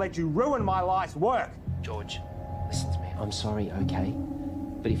not going to let you ruin my life's work. George, listen to me. I'm sorry, okay?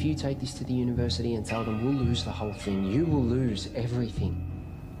 But if you take this to the university and tell them we'll lose the whole thing, you will lose everything.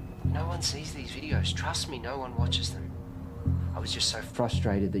 No one sees these videos. Trust me, no one watches them. I was just so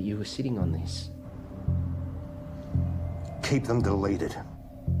frustrated that you were sitting on this. Keep them deleted.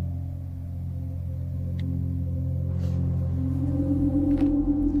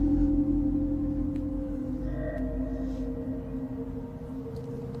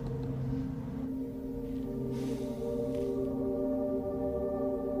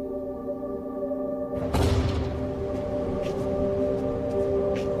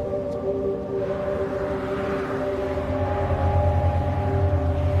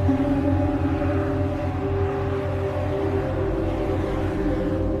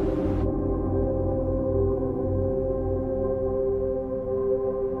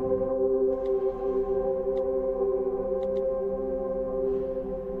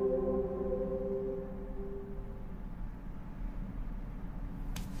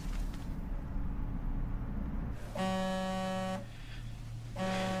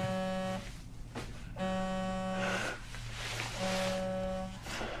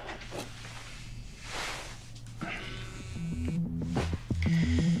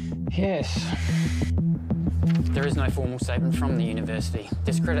 Yes. There is no formal statement from the university.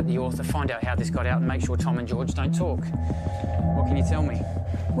 Discredit the author, find out how this got out, and make sure Tom and George don't talk. What can you tell me?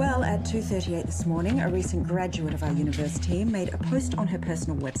 Well, at 2:38 this morning, a recent graduate of our university made a post on her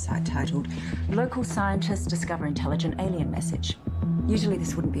personal website titled "Local Scientists Discover Intelligent Alien Message." Usually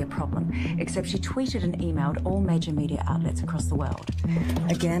this wouldn't be a problem, except she tweeted and emailed all major media outlets across the world.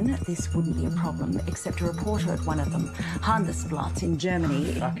 Again, this wouldn't be a problem, except a reporter at one of them, Handelsblatt in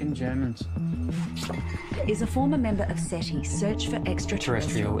Germany... Fucking Germans. ...is a former member of SETI, Search for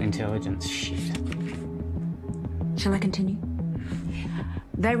Extraterrestrial Intelligence. Shit. Shall I continue?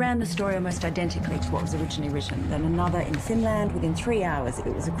 They ran the story almost identically to what was originally written. Then another in Finland. Within 3 hours,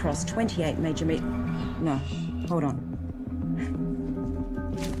 it was across 28 major No, hold on.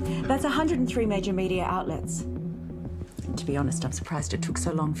 That's 103 major media outlets. And to be honest, I'm surprised it took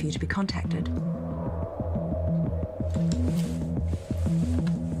so long for you to be contacted.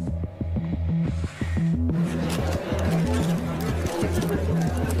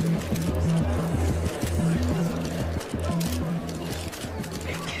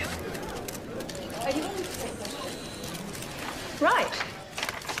 Right.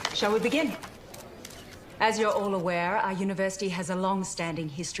 Shall we begin? As you're all aware, our university has a long-standing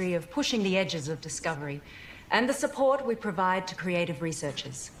history of pushing the edges of discovery and the support we provide to creative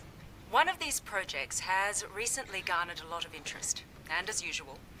researchers. One of these projects has recently garnered a lot of interest, and as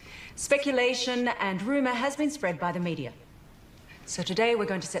usual, speculation and rumor has been spread by the media. So today we're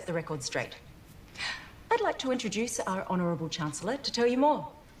going to set the record straight. I'd like to introduce our Honourable Chancellor to tell you more.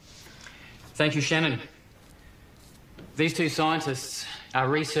 Thank you, Shannon. These two scientists are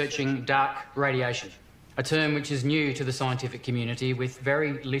researching dark radiation, a term which is new to the scientific community with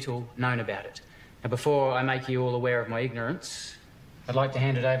very little known about it. Now, before I make you all aware of my ignorance, I'd like to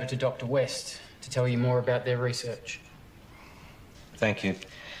hand it over to Dr. West to tell you more about their research. Thank you.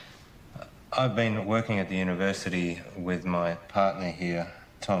 I've been working at the university with my partner here,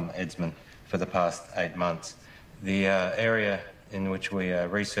 Tom Edsman, for the past 8 months. The area in which we are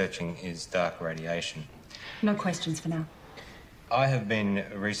researching is dark radiation. No questions for now. I have been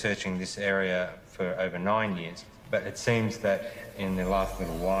researching this area for over 9 years, but it seems that in the last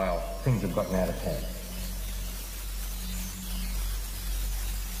little while, things have gotten out of hand.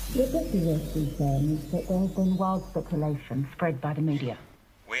 What Dr. West is saying is that there has been wild speculation spread by the media.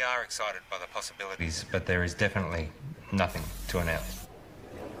 We are excited by the possibilities, but there is definitely nothing to announce.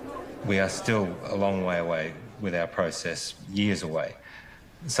 We are still a long way away with our process, years away,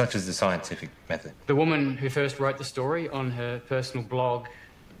 such as the scientific method. The woman who first wrote the story on her personal blog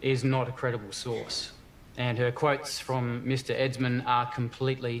is not a credible source, and her quotes from Mr. Edsman are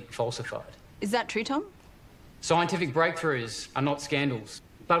completely falsified. Is that true, Tom? Scientific breakthroughs are not scandals,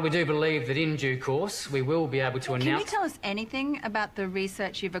 but we do believe that in due course we will be able to announce... Can you tell us anything about the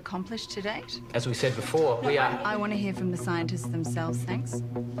research you've accomplished to date? As we said before, we are... I want to hear from the scientists themselves, thanks.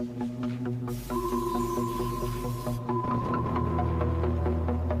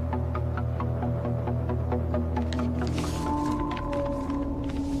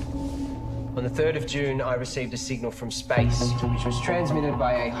 On the 3rd of June, I received a signal from space, which was transmitted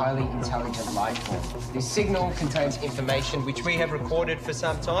by a highly intelligent life form. This signal contains information which we have recorded for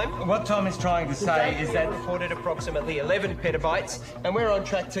some time. What Tom is trying to say is that... recorded approximately 11 petabytes, and we're on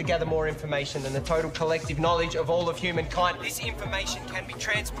track to gather more information than the total collective knowledge of all of humankind. This information can be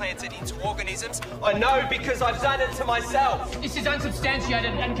transplanted into organisms. I know because I've done it to myself. This is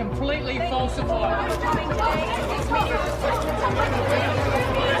unsubstantiated and completely falsified.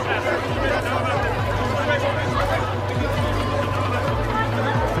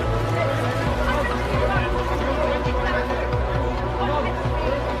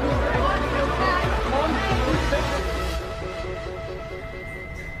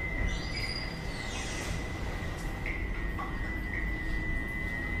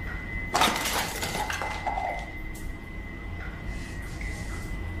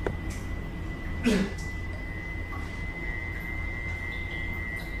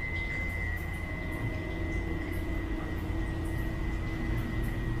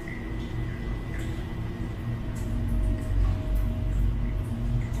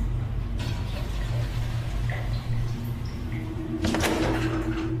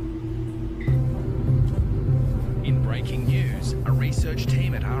 Breaking news, a research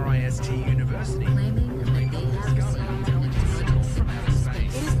team at RIST University claiming that they have from outer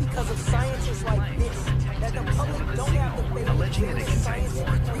space. It is because of sciences like this that the public don't have the faith alleging that it contains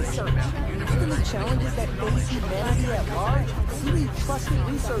more information about the universe. The challenges that face humanity at large, you need trusted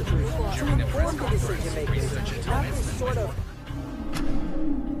researchers to inform the decision makers, not this sort of...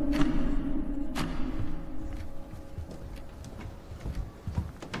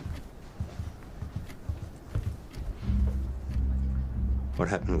 What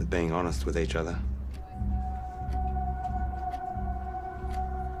happened with being honest with each other?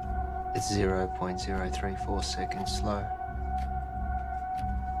 It's 0.034 seconds slow.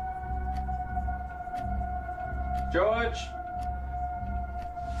 George!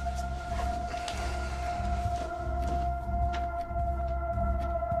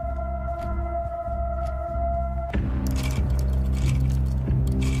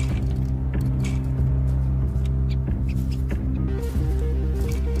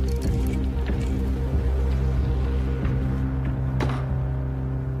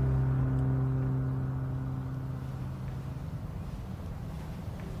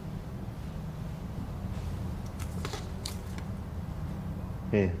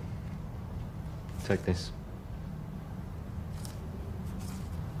 Here. Take this.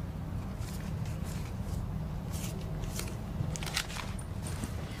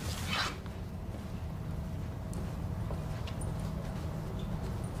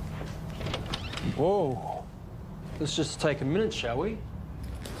 Whoa. Let's just take a minute, shall we?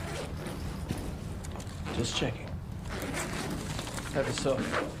 Just checking. Have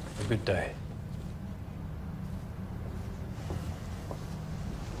yourself a good day.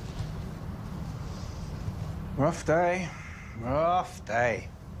 Rough day. Rough day.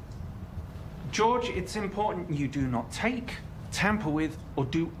 George, it's important you do not take, tamper with, or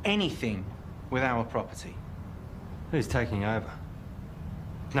do anything with our property. Who's taking over?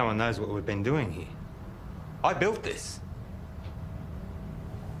 No one knows what we've been doing here. I built this.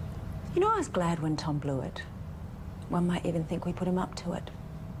 You know, I was glad when Tom blew it. One might even think we put him up to it.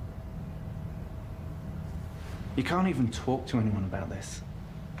 You can't even talk to anyone about this.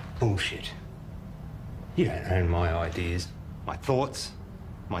 Bullshit. You don't own my ideas, my thoughts,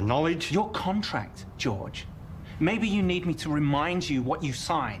 my knowledge. Your contract, George. Maybe you need me to remind you what you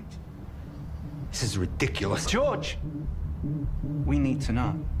signed. This is ridiculous. George! We need to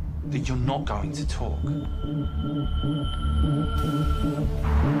know that you're not going to talk.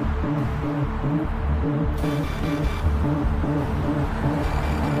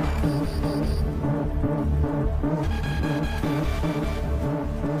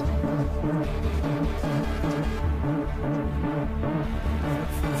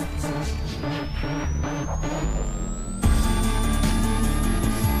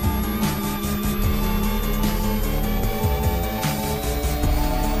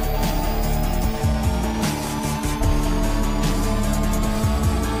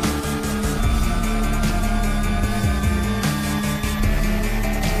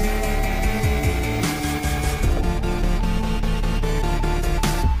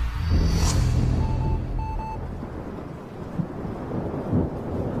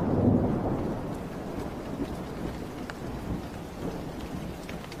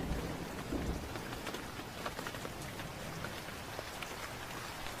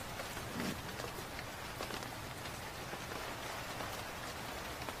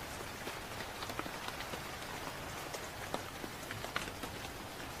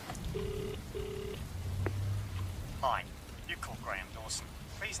 Hi, you call Graham Dawson.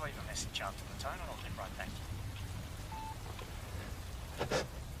 Please leave a message after the tone and I'll get right back to you.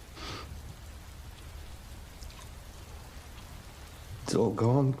 It's all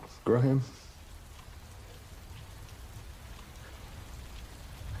gone, Graham.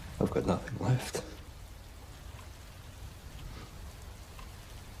 I've got nothing left.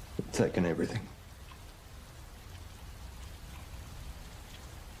 They've taken everything.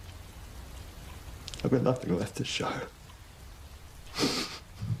 I've got nothing left to show.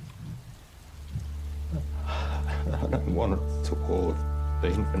 I don't want it to all have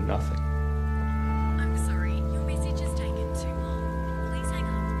been for nothing. I'm sorry, your message has taken too long. Please hang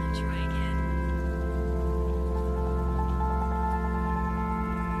up and try again.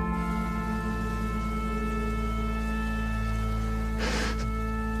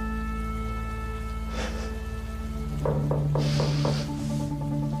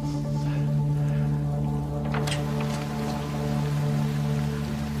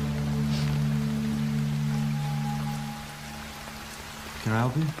 Can I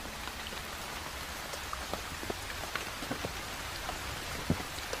help you?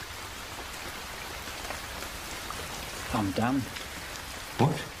 I'm done.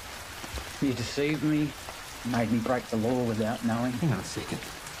 What? You deceived me, made me break the law without knowing. Hang on a second.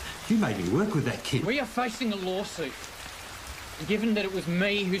 You made me work with that kid. We are facing a lawsuit. And given that it was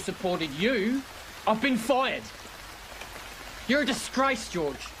me who supported you, I've been fired. You're a disgrace,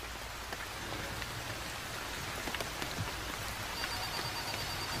 George.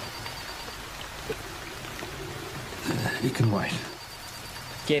 You can wait.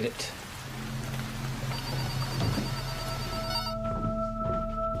 Get it.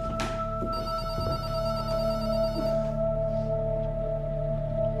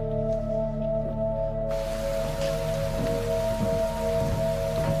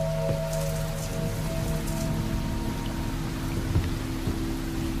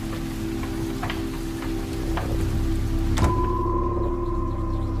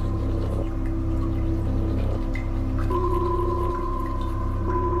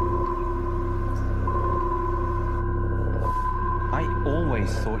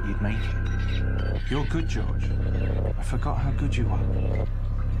 thought you'd make it. You're good, George. I forgot how good you are.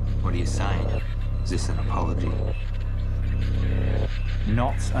 What are you saying? Is this an apology?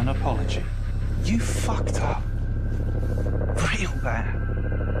 Not an apology. You fucked up. Real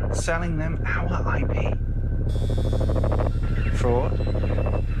bad. Selling them our IP. Fraud.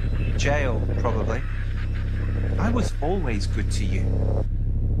 Jail, probably. I was always good to you.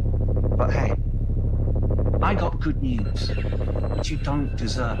 But hey, I got good news that you don't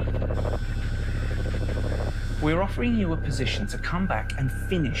deserve. We're offering you a position to come back and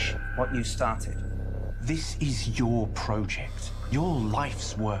finish what you started. This is your project, your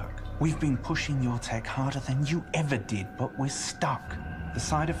life's work. We've been pushing your tech harder than you ever did, but we're stuck. The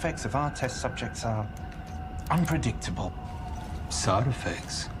side effects of our test subjects are unpredictable. Side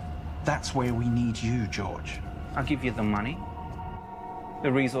effects? That's where we need you, George. I'll give you the money,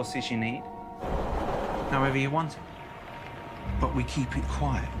 the resources you need, however you want it. But we keep it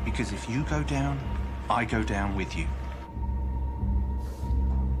quiet, because if you go down, I go down with you.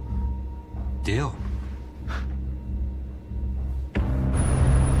 Deal.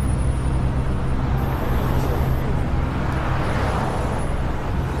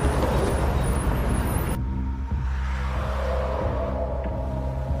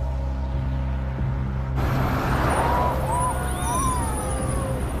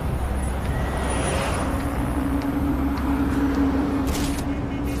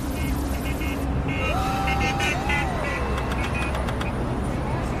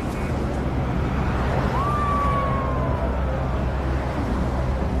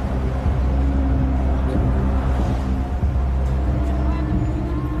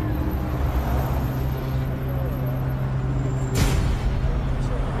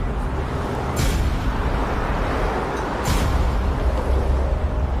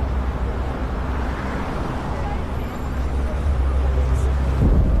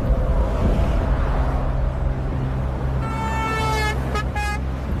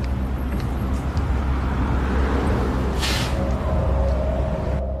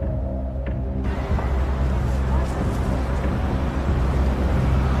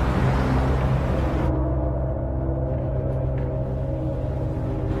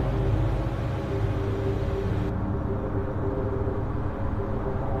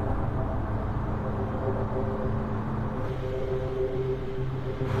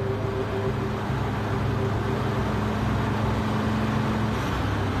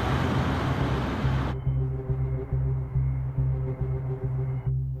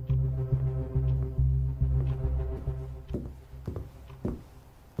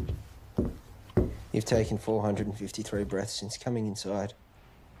 You've taken 453 breaths since coming inside.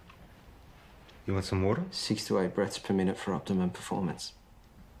 You want some water? 6 to 8 breaths per minute for optimum performance.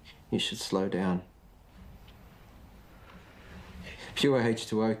 You should slow down. Pure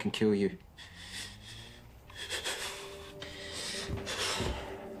H2O can kill you.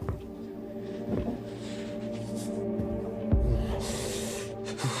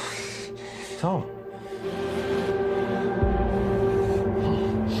 Tom.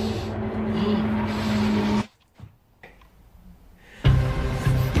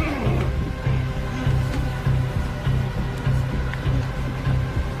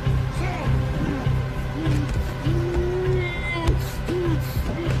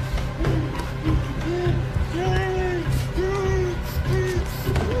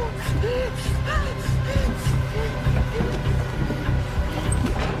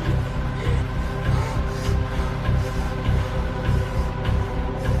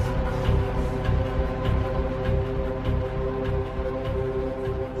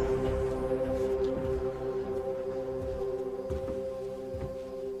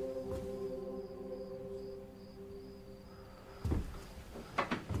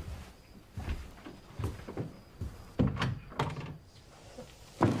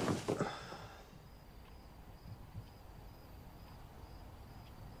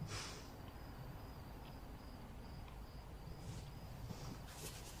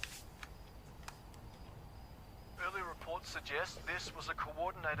 Suggest this was a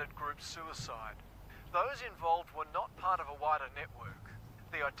coordinated group suicide. Those involved were not part of a wider network.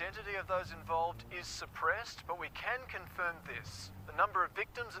 The identity of those involved is suppressed, but we can confirm this. The number of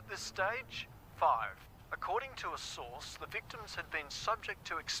victims at this stage? 5. According to a source, the victims had been subject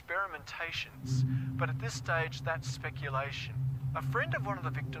to experimentations, but at this stage that's speculation. A friend of one of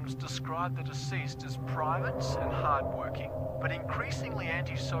the victims described the deceased as private and hardworking, but increasingly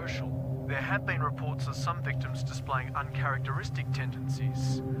antisocial. There have been reports of some victims displaying uncharacteristic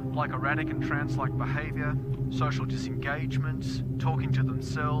tendencies, like erratic and trance-like behaviour, social disengagement, talking to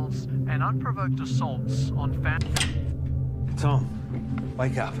themselves, and unprovoked assaults on family. Tom.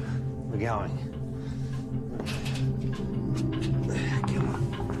 Wake up. We're going. Come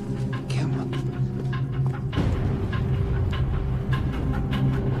on. Come on.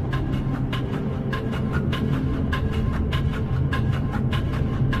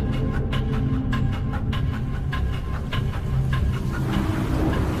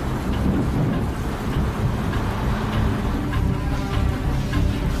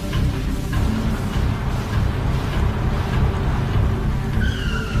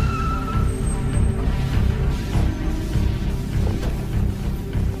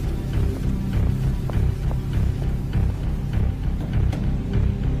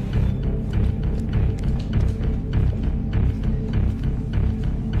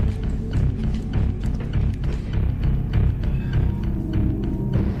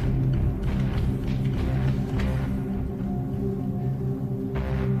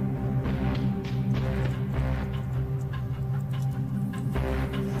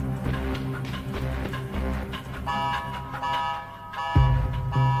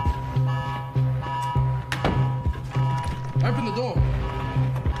 Open the door.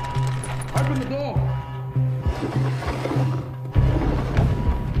 Open the door.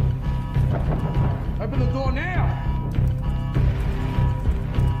 Open the door now.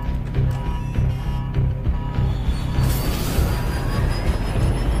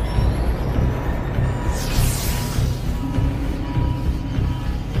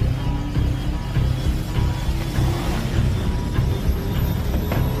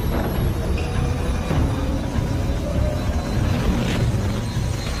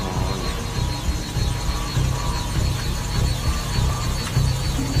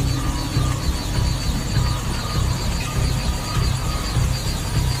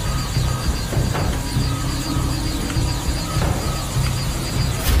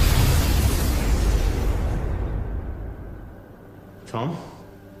 Tom?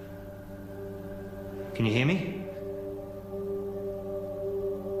 Can you hear me?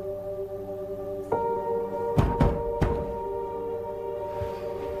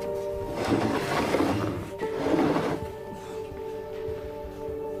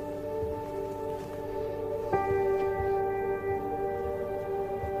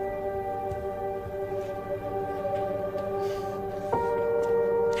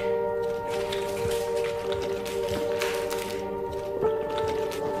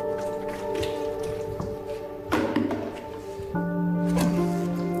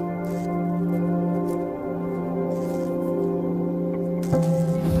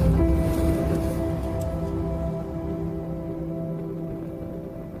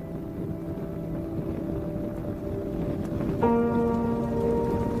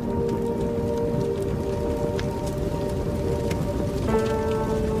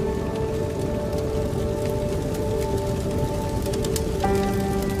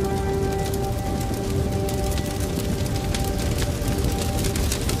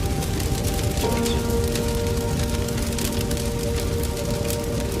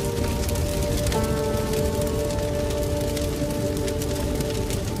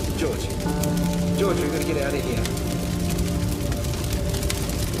 George, we've got to get out of here.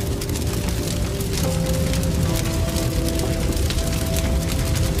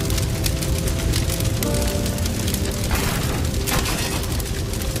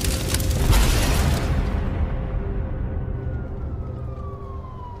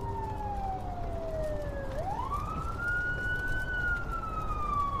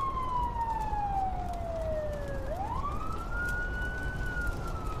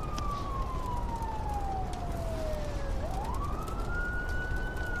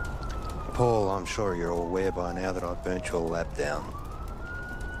 Paul, I'm sure you're all aware by now that I've burnt your lab down.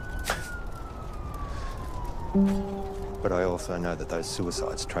 But I also know that those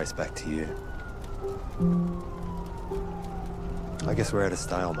suicides trace back to you. I guess we're at a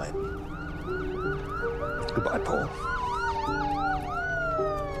stalemate. Goodbye, Paul.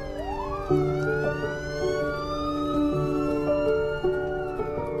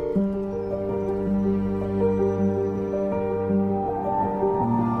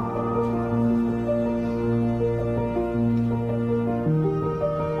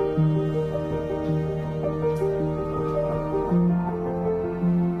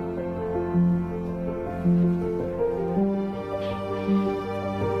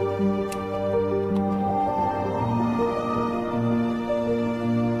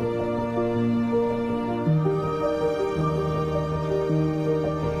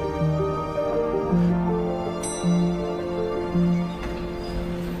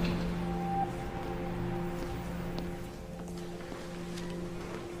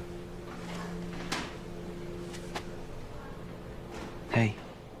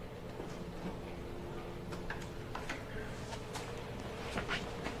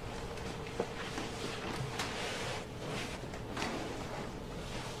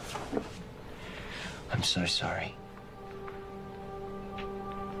 I'm so sorry.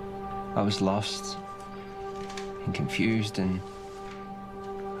 I was lost and confused, and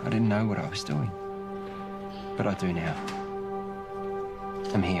I didn't know what I was doing. But I do now.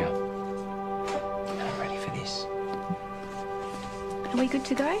 I'm here. I'm ready for this. Are we good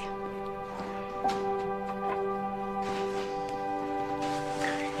to go?